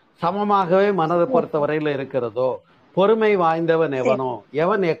குளிர்ச்சி சமமாகவே மனதை பொறுத்தவரையில் இருக்கிறதோ, பொறுமை வாய்ந்தவன் எவனோ,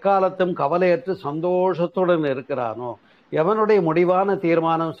 எவன் எக்காலத்தும் கவலையற்று சந்தோஷத்துடன் இருக்கிறானோ, எவனுடைய முடிவான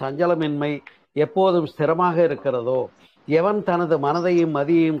தீர்மானம் சஞ்சலமின்மை எப்போதும் ஸ்திரமாக இருக்கிறதோ, எவன் தனது மனதையும்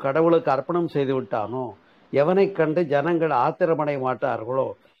மதியையும் கடவுளுக்கு அர்ப்பணம் செய்து விட்டானோ, எவனை கண்டு ஜனங்கள் ஆத்திரமடைய மாட்டார்களோ,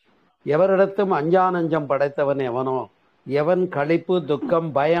 எவரிடத்தும் அஞ்சானஞ்சம் படைத்தவன் எவனோ, எவன் களிப்பு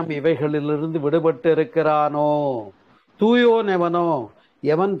துக்கம் பயம் இவைகளிலிருந்து விடுபட்டு இருக்கிறானோ, தூயோன் எவனோ,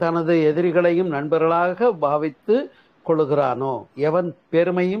 எவன் தனது எதிரிகளையும் நண்பர்களாக பாவித்து கொள்கிறானோ, எவன்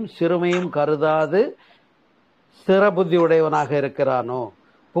பெருமையும் சிறுமையும் கருதாது ஸ்திரபுத்தி உடையவனாக இருக்கிறானோ,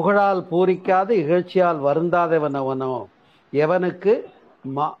 புகழால் பூரிக்காது இகழ்ச்சியால் வருந்தாதவன் அவனோ, எவனுக்கு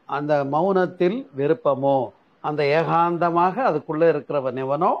அந்த மௌனத்தில் விருப்பமோ, அந்த ஏகாந்தமாக அதுக்குள்ள இருக்கிறவன்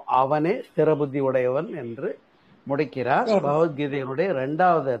எவனோ அவனே ஸ்திரபுத்தி உடையவன் என்று முடிக்கிறார். பகவத்கீதையினுடைய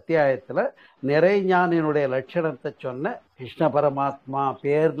 2வது அத்தியாயத்துல நிறைஞானினுடைய லட்சணத்தை சொன்ன கிருஷ்ண பரமாத்மா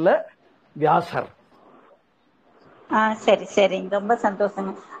பேர்ல வியாசர். சரி சரிங்க, ரொம்ப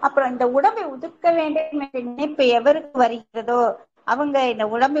சந்தோஷங்க. அப்புறம் இந்த உடம்பை உதிர்க்க வேண்டும் என்ற நினைப்பு எவருக்கு வருகிறதோ, அவங்க இந்த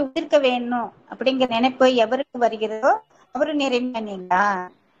உடம்பை உதிர்க்க வேணும் அப்படிங்கிற நினைப்பு எவருக்கு வருகிறதோ அவரு நிறைஞானிங்களா?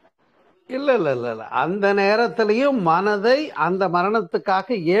 இல்ல இல்ல இல்ல இல்ல, அந்த நேரத்திலையும் மனதை அந்த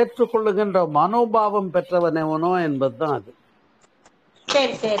மரணத்துக்காக ஏற்றுக்கொள்ளுகின்ற மனோபாவம் பெற்றவன் எவனோ என்பதுதான் அது.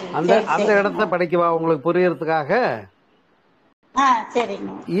 சரி சரி. அந்த இடத்த படிக்கவா உங்களுக்கு புரியறதுக்காக?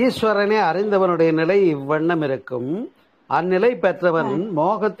 சரிங்க. ஈஸ்வரனை அறிந்தவனுடைய நிலை இவ்வண்ணம் இருக்கும். அந்நிலை பெற்றவன்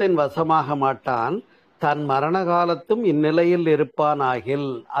மோகத்தின் வசமாக மாட்டான். தன் மரண காலத்தும் இந்நிலையில் இருப்பானாகில்,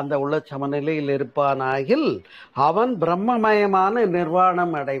 அந்த உள்ள சமநிலையில் இருப்பானாகில் அவன் பிரம்மமயமான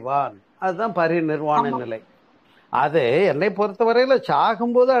நிர்வாணம் அடைவான். அதுதான் பரிநிர்வாண நிலை. அது என்னை பொறுத்தவரையில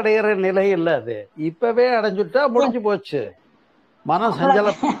சாகும்போது அடையிற நிலை இல்லை, அது இப்பவே அடைஞ்சுட்டா முடிஞ்சு போச்சு. மனம்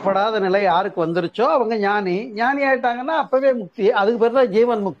சஞ்சலப்படாத நிலை யாருக்கு வந்துருச்சோ அவங்க ஞானி ஆயிட்டாங்கன்னா அப்பவே முக்தி. அதுக்கு பேர் தான்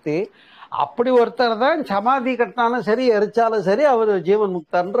ஜீவன் முக்தி. அப்படி ஒருத்தர் தான் சமாதி கட்டினாலும் சரி எரிச்சாலும் சரி அவர் ஜீவன்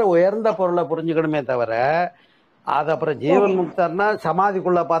முக்தர்ன்ற உயர்ந்த பொருளை புரிஞ்சுக்கணுமே தவிர, அது அப்புறம் ஜீவன் முக்தர்னா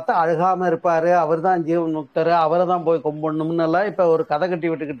சமாதிக்குள்ள பார்த்தா அழுகாம இருப்பாரு, அவர் தான் ஜீவன் முக்தர், அவரை தான் போய் கும்பிடணும்னு எல்லாம் இப்ப ஒரு கதை கட்டி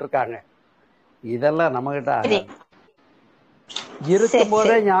விட்டுக்கிட்டு இருக்காங்க. இதெல்லாம் நம்ம கிட்ட இருக்கும்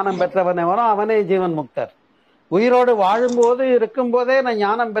போதே ஞானம் பெற்றவன் எவனோ அவனே ஜீவன் முக்தர். உயிரோடு வாழும்போது இருக்கும் போதே நான்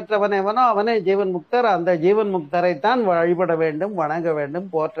ஞானம் பெற்றவன் எவனோ அவனே ஜீவன் முக்தர். அந்த ஜீவன் முக்தரைத்தான் வழிபட வேண்டும், வணங்க வேண்டும்,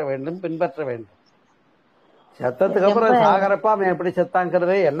 போற்ற வேண்டும், பின்பற்ற வேண்டும். செத்ததுக்கு அப்புறம் சாகரப்பா அவன் எப்படி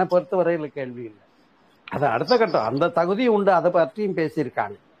செத்தாங்கிறதே என்னை பொறுத்த வரையில கேள்வி இல்லை. அது அடுத்த கட்டம். அந்த தகுதி உண்டு, அதை பற்றியும்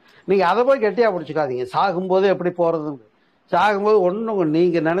பேசியிருக்காங்க. நீங்க அதை போய் கெட்டியா பிடிச்சிக்காதீங்க. சாகும்போது எப்படி போறதும், சாகும்போது ஒன்றும்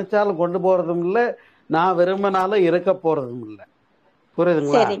நீங்க நினைச்சாலும் கொண்டு போறதும் இல்லை, நான் விரும்பினாலும் இருக்க போறதும் இல்லை.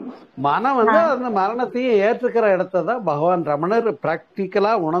 புரியுதுங்களா? மனம் வந்து அந்த மரணத்தையும் ஏற்றுக்கிற இடத்த தான் பகவான் ரமணர்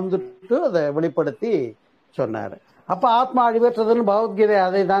பிராக்டிக்கலா உணர்ந்துட்டு அதை வெளிப்படுத்தி சொன்னாரு. அப்ப ஆத்மா அழிவற்றதுன்னு பகவத்கீதை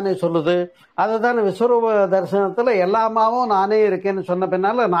அதை தானே சொல்லுது. அதை தானே விஸ்வரூப தரிசனத்துல எல்லாமாவும் நானே இருக்கேன்னு சொன்ன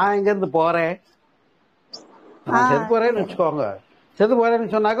பின்னால நான் எங்க இருந்து போறேன்? நான் செத்து போறேன்னு வச்சுக்கோங்க. செத்து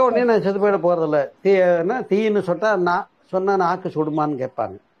போறேன்னு சொன்னாக்க உடனே நான் செத்து போயிட போறதில்ல. தீன்னு சொன்னா நாக்கு சுடுமான்னு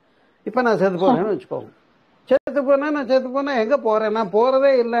கேட்பாங்க. இப்ப நான் செத்து போறேன்னு வச்சுக்கோங்க. செத்து போனேன் எங்க போறேன்? நான் போறதே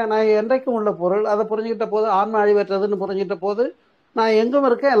இல்லை. நான் என்றைக்கும் உள்ள பொருள். அதை புரிஞ்சுக்கிட்ட போது ஆன்மா அழிவற்றதுன்னு புரிஞ்சுக்கிட்ட போது நான் எங்கும்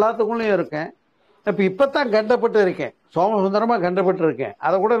இருக்கேன், எல்லாத்துக்குள்ளயும் இருக்கேன். இப்பதான் கண்டப்பட்டு இருக்கேன், சோமசுந்தரமா கண்டப்பட்டு இருக்கேன்.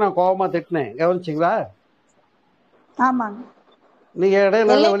 அதை கூட நான் கோபமா திட்டினேன், கவனிச்சிங்களா? நீங்க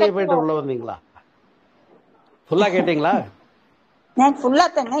இடையில வெளியே போயிட்டு உள்ள வந்தீங்களா? ஃபுல்லா கேட்டீங்களா? நான் ஃபுல்லா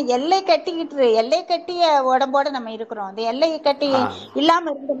தாங்க எல்லை கட்டிய உடம்போட நம்ம இருக்கிறோம். அந்த எல்லை கட்டி ஆ,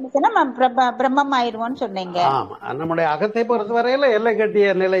 இல்லாம இருந்துச்சுன்னா நம்ம பிரம்மம் ஆயிடுவோம்னு சொன்னீங்க. ஆமா. நம்முடைய அகத்தை பொறுத்த வரையில எல்லை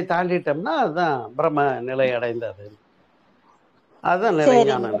கட்டிய நிலை தாண்டிட்டோம்னா அதுதான் பிரம்ம நிலை அடைந்தது. அதுதான் நிறைஞான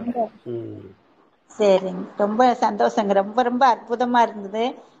சரிங்க, நிலை. ரொம்ப ம். சரிங்க. ரொம்ப சந்தோஷங்க. ரொம்ப ரொம்ப அற்புதமா இருந்தது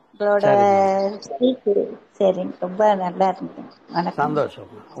உங்களோட சரிம்மா, ஸ்பீச். சரிங்க, ரொம்ப நல்லா இருந்தது. வணக்கம்.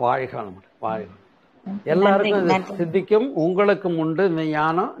 சந்தோஷம். வாழ்க வளமுடன், வாழ்க. நன்றி எல்லாருக்கும் இது நன்றி. சித்திக்கும், உங்களுக்கும் உண்டு இந்த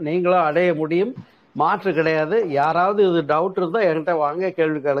ஞானம், நீங்களும் அடைய முடியும், மாற்று கிடையாது. யாராவது இது டவுட் இருந்தால் என்கிட்ட வாங்க,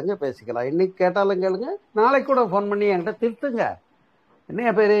 கேள்வி கேளுங்க, பேசிக்கலாம். இன்னைக்கு கேட்டாலும் கேளுங்க, நாளைக்கு கூட ஃபோன் பண்ணி என்கிட்ட திருத்துங்க.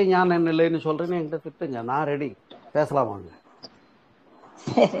 என்னைய பேர் ஞானம் இல்லைன்னு சொல்றேன்னு என்கிட்ட திட்டுங்க, நான் ரெடி, பேசலாம் வாங்க.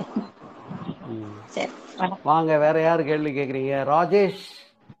 சரி ம். சரி, வணக்கம். வாங்க, வேற யாரு கேள்வி கேட்குறீங்க? ராஜேஷ்,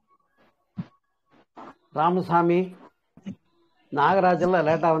 ராமசாமி, நாகராஜெல்லாம்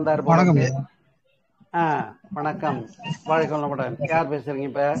லேட்டா வந்தாரு போல வணக்கம் இருக்கு. வணக்கம், வாழ்க வளமுடன். யார் பேசுறீங்க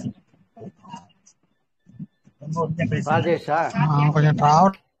இப்ப? ராஜேஷா? கொஞ்சம்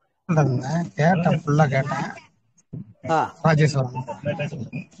டிராவல் இருந்தேன், கேட்டேன், ஃபுல்லா கேட்டேன். ராஜேஸ்வரன்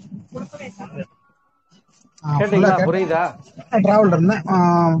கேட்டீங்களா? புரியுதா? டிராவல் இருந்தேன்.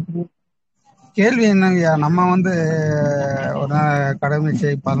 கேள்வி என்னங்கய்யா, நம்ம ஒரு கடமை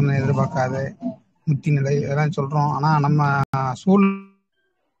செய் பலனை எதிர்பார்க்காது முக்தி நிலை இதெல்லாம் சொல்றோம். ஆனா நம்ம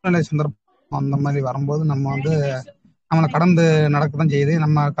சூழ்நிலை சந்தர்ப்பம் அந்த மாதிரி வரும்போது நம்ம நம்மளை கடந்து நடக்கதான் செய்யுது.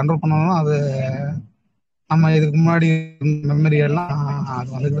 நம்ம கண்ட்ரோல் பண்ணணும். அது நம்ம இதுக்கு முன்னாடி மெமரி எல்லாம் அது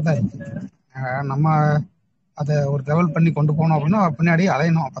வந்துகிட்டு தான் இருக்கு. நம்ம அதை ஒரு லெவல் பண்ணி கொண்டு போனோம் அப்படின்னா பின்னாடி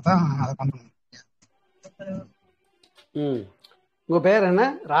அலையணும், அப்பதான் அதை பண்ணணும். உங்க பேர் என்ன?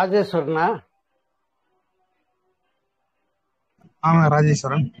 ராஜேஸ்வரனா? ஆமா,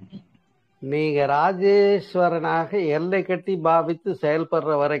 ராஜேஸ்வரன். நீங்க ராஜேஸ்வரனாக எல்லை கட்டி பாவித்து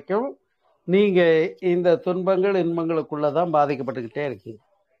செயல்படுற வரைக்கும் நீங்க இந்த துன்பங்கள் இன்பங்களுக்குள்ளதான் பாதிக்கப்பட்டுக்கிட்டே இருக்கீங்க.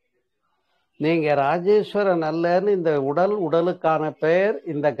 நீங்க ராஜேஸ்வரன் அல்லன்னு இந்த உடலுக்கான பெயர்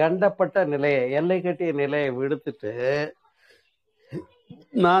இந்த கண்டப்பட்ட நிலையை, எல்லை கட்டிய நிலையை விடுத்துட்டு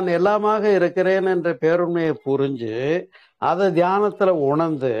நான் எல்லாமாக இருக்கிறேன் என்ற பேருண்மையை புரிஞ்சு அதை தியானத்துல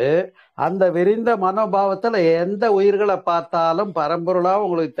உணர்ந்து அந்த விரிந்த மனோபாவத்துல எந்த உயிர்களை பார்த்தாலும் பரம்பொருளா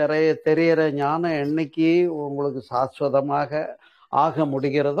உங்களுக்கு தெரியற ஞானம் என்னைக்கு உங்களுக்கு சாஸ்வதமாக ஆக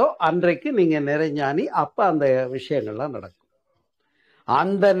முடிகிறதோ அன்றைக்கு நீங்க நிறைஞானி. அப்ப அந்த விஷயங்கள்லாம் நடக்கும்.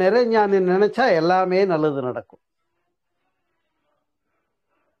 அந்த நிறைஞானி நினைச்சா எல்லாமே நல்லது நடக்கும்.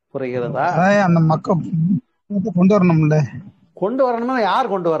 புரிகிறதா? அந்த மக்கள் கொண்டு வரணும்ல. கொண்டு வரணும்னா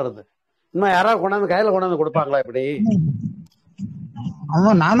யார் கொண்டு வர்றது? இன்னும் யாராவது கொண்டாந்து கையில கொண்டாந்து கொடுப்பாங்களா? இப்படி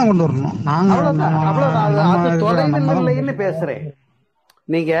நானும் கொண்டு வரணும். அது தொலைவில் இல்லைன்னு பேசுறேன்.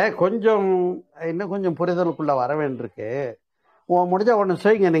 நீங்க இன்னும் கொஞ்சம் புரிதலுக்குள்ள வர வேண்டியிருக்கு. முடிஞ்சா ஒண்ணு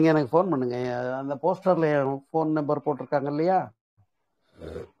செய்யுங்க, நீங்க எனக்கு போன் பண்ணுங்க. அந்த போஸ்டர்ல போன் நம்பர் போட்டிருக்காங்க இல்லையா?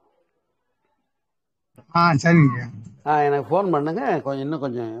 சரிங்க. எனக்கு ஃபோன் பண்ணுங்க. இன்னும்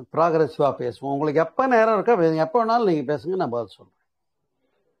கொஞ்சம் ப்ராக்ரெசிவா பேசுவோம். உங்களுக்கு எப்போ நேரம் இருக்கோ எப்போ வேணாலும் நீங்கள் பேசுங்க, நான் பதில் சொல்றேன்.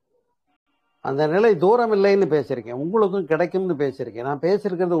 அந்த நிலை தூரம் இல்லைன்னு பேசியிருக்கேன், உங்களுக்கும் கிடைக்கும்னு பேசியிருக்கேன். நான்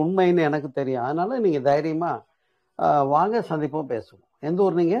பேசியிருக்கிறது உண்மைன்னு எனக்கு தெரியும். அதனால நீங்கள் தைரியமா வாங்க, சந்திப்போம், பேசுவோம். எந்த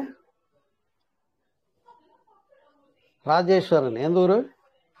ஊர் நீங்க? ராஜேஸ்வரன். எந்த ஊர்?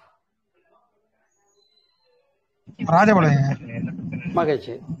 ராஜபாளையம்.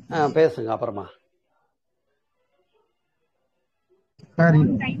 மகிழ்ச்சி. பேசுங்க அப்புறமா.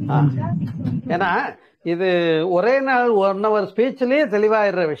 ஏன்னா இது ஒரே நாள் 1 hour ஸ்பீச்லயே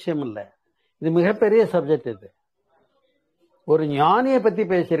தெளிவாயிடுற விஷயம் இல்லை. இது மிகப்பெரிய சப்ஜெக்ட். இது ஒரு ஞானியை பத்தி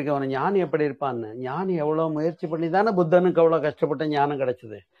பேசியிருக்கேன். ஒரு ஞானி எப்படி இருப்பான்னு. ஞானி எவ்வளவு முயற்சி பண்ணி தானே புத்தனுக்கு எவ்வளவு கஷ்டப்பட்ட ஞானம்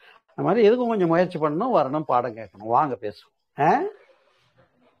கிடைச்சது. அந்த மாதிரி எதுக்கும் கொஞ்சம் முயற்சி பண்ணணும், வரணும், பாடம் கேட்கணும். வாங்க பேசுவோம்.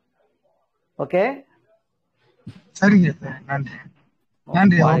 ஓகே, சரிங்க. நன்றி.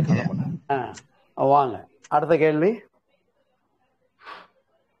 வாங்க. அடுத்த கேள்வி.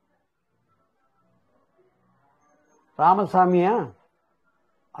 ராமசாமியா?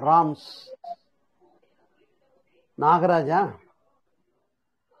 ராம்ஸ்? நாகராஜா?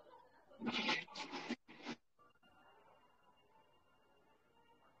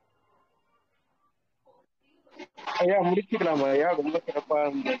 ஐயா முடிச்சுக்கலாமா ஐயா? ரொம்ப சிறப்பா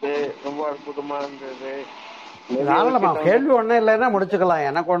இருந்தது, ரொம்ப அற்புதமா இருந்தது. கேள்வி ஒண்ணும் இல்லைன்னா முடிச்சுக்கலாம்,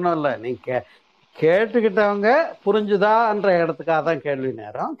 எனக்கு ஒண்ணும் இல்லை. நீங்க கேட்டுக்கிட்டவங்க புரிஞ்சுதான்ற இடத்துக்காக தான் கேள்வி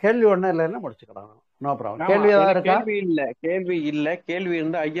நேரம். கேள்வி ஒண்ணும் இல்லைன்னா முடிச்சுக்கலாம், நோ ப்ராப்ளம். கேள்வி ஏதாவது இருக்கா? கேள்வி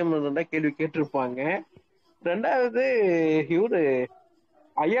இருந்தா ஐயம் இருந்தா கேள்வி கேட்டிருப்பாங்க. ரெண்டாவது இவரு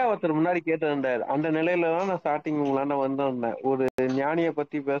ஐயா ஒருத்தர் முன்னாடி கேட்டிருந்தார். அந்த நிலையிலதான் நான் ஸ்டார்டிங் உங்களாண்ட வந்திருந்தேன். ஒரு ஞானிய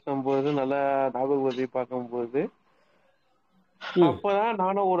பத்தி பேசும்போது, நல்லா ஞாபகத்தை பார்க்கும்போது ம். அப்பதான்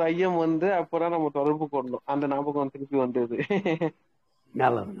நானும் ஒரு ஐயம் வந்து அப்பதான் நம்ம தொடர்பு கொண்டோம். அந்த ஞாபகம் திருப்பி வந்தது.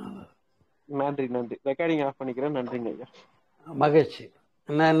 நல்லது நல்லது. நன்றி நன்றி. ரெக்கார்டிங் ஆஃப் பண்ணிக்கிறேன். நன்றிங்க ஐயா. மகிழ்ச்சி.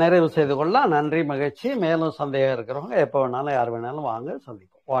 நிறைவு செய்து கொள்ளலாம். நன்றி, மகிழ்ச்சி. மேலும் சந்தேகம் இருக்கிறவங்க எப்போ வேணாலும் யார் வேணாலும் வாங்க,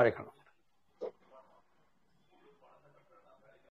 சந்திப்போம். வாழ்க்கணும்.